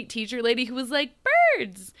nice, sweet teacher lady who was like,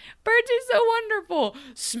 birds are so wonderful.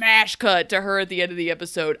 Smash cut to her at the end of the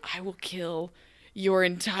episode. I will kill your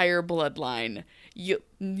entire bloodline.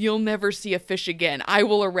 You'll never see a fish again. I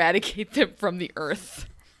will eradicate them from the earth.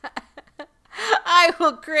 I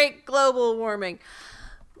will create global warming.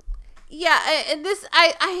 Yeah, and this,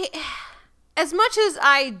 I as much as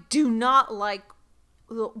I do not like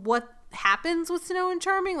what happens with Snow and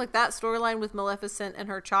Charming, like that storyline with Maleficent and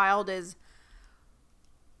her child is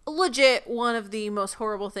legit one of the most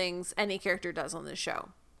horrible things any character does on this show.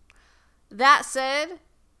 That said,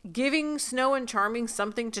 giving Snow and Charming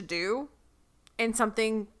something to do and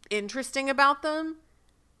something interesting about them,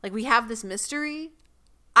 like we have this mystery,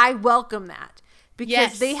 I welcome that,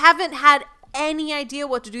 because they haven't had any idea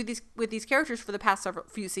what to do with these characters for the past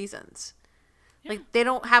few seasons. Like, they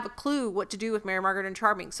don't have a clue what to do with Mary Margaret and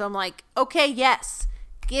Charming. So I'm like, okay, yes,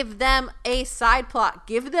 give them a side plot.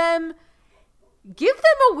 Give them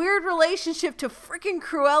a weird relationship to freaking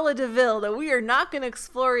Cruella de Vil that we are not going to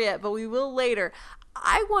explore yet, but we will later.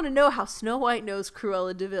 I want to know how Snow White knows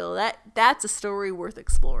Cruella de Vil. That's a story worth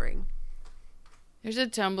exploring. There's a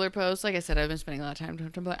Tumblr post. Like I said, I've been spending a lot of time on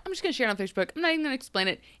Tumblr. I'm just going to share it on Facebook. I'm not even going to explain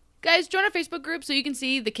it. Guys, join our Facebook group so you can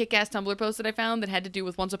see the kick-ass Tumblr post that I found that had to do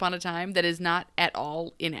with Once Upon a Time that is not at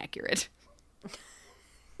all inaccurate.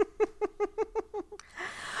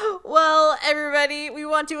 Well, everybody, we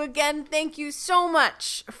want to again thank you so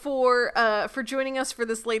much for joining us for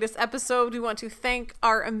this latest episode. We want to thank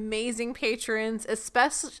our amazing patrons,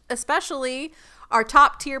 especially our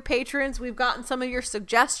top tier patrons. We've gotten some of your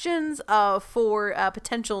suggestions for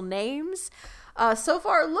potential names. So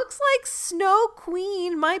far, it looks like Snow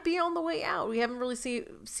Queen might be on the way out. We haven't really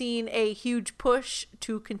seen a huge push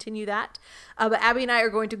to continue that. But Abby and I are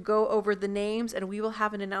going to go over the names, and we will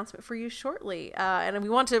have an announcement for you shortly. And we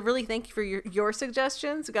want to really thank you for your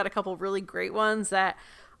suggestions. We got a couple really great ones that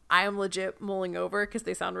I am legit mulling over because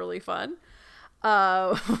they sound really fun.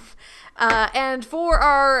 And for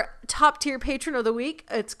our top tier patron of the week,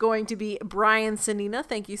 it's going to be Brian Sanina.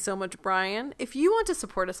 Thank you so much, Brian. If you want to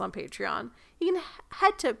support us on Patreon, you can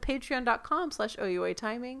head to patreon.com/OUA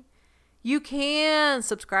timing. You can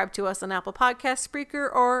subscribe to us on Apple Podcasts,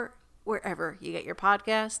 Spreaker, or wherever you get your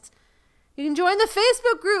podcasts. You can join the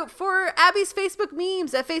Facebook group for Abby's Facebook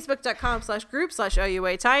memes at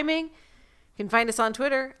facebook.com/group/OUA timing. You can find us on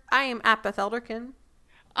Twitter. I am at Beth Elderkin.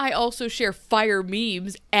 I also share fire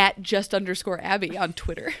memes at @just_Abby on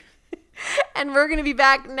Twitter. And we're going to be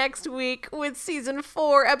back next week with season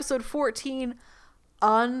 4, episode 14,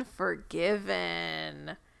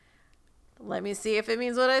 Unforgiven. Let me see if it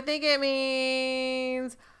means what I think it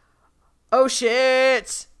means. Oh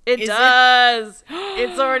shit! It does!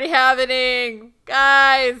 It's already happening!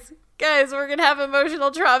 Guys, we're gonna have emotional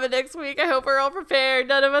trauma next week. I hope we're all prepared.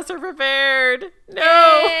 None of us are prepared.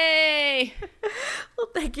 No! Yay! Well,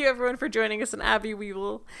 thank you everyone for joining us, and Abby,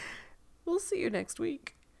 we'll see you next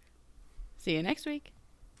week. See you next week.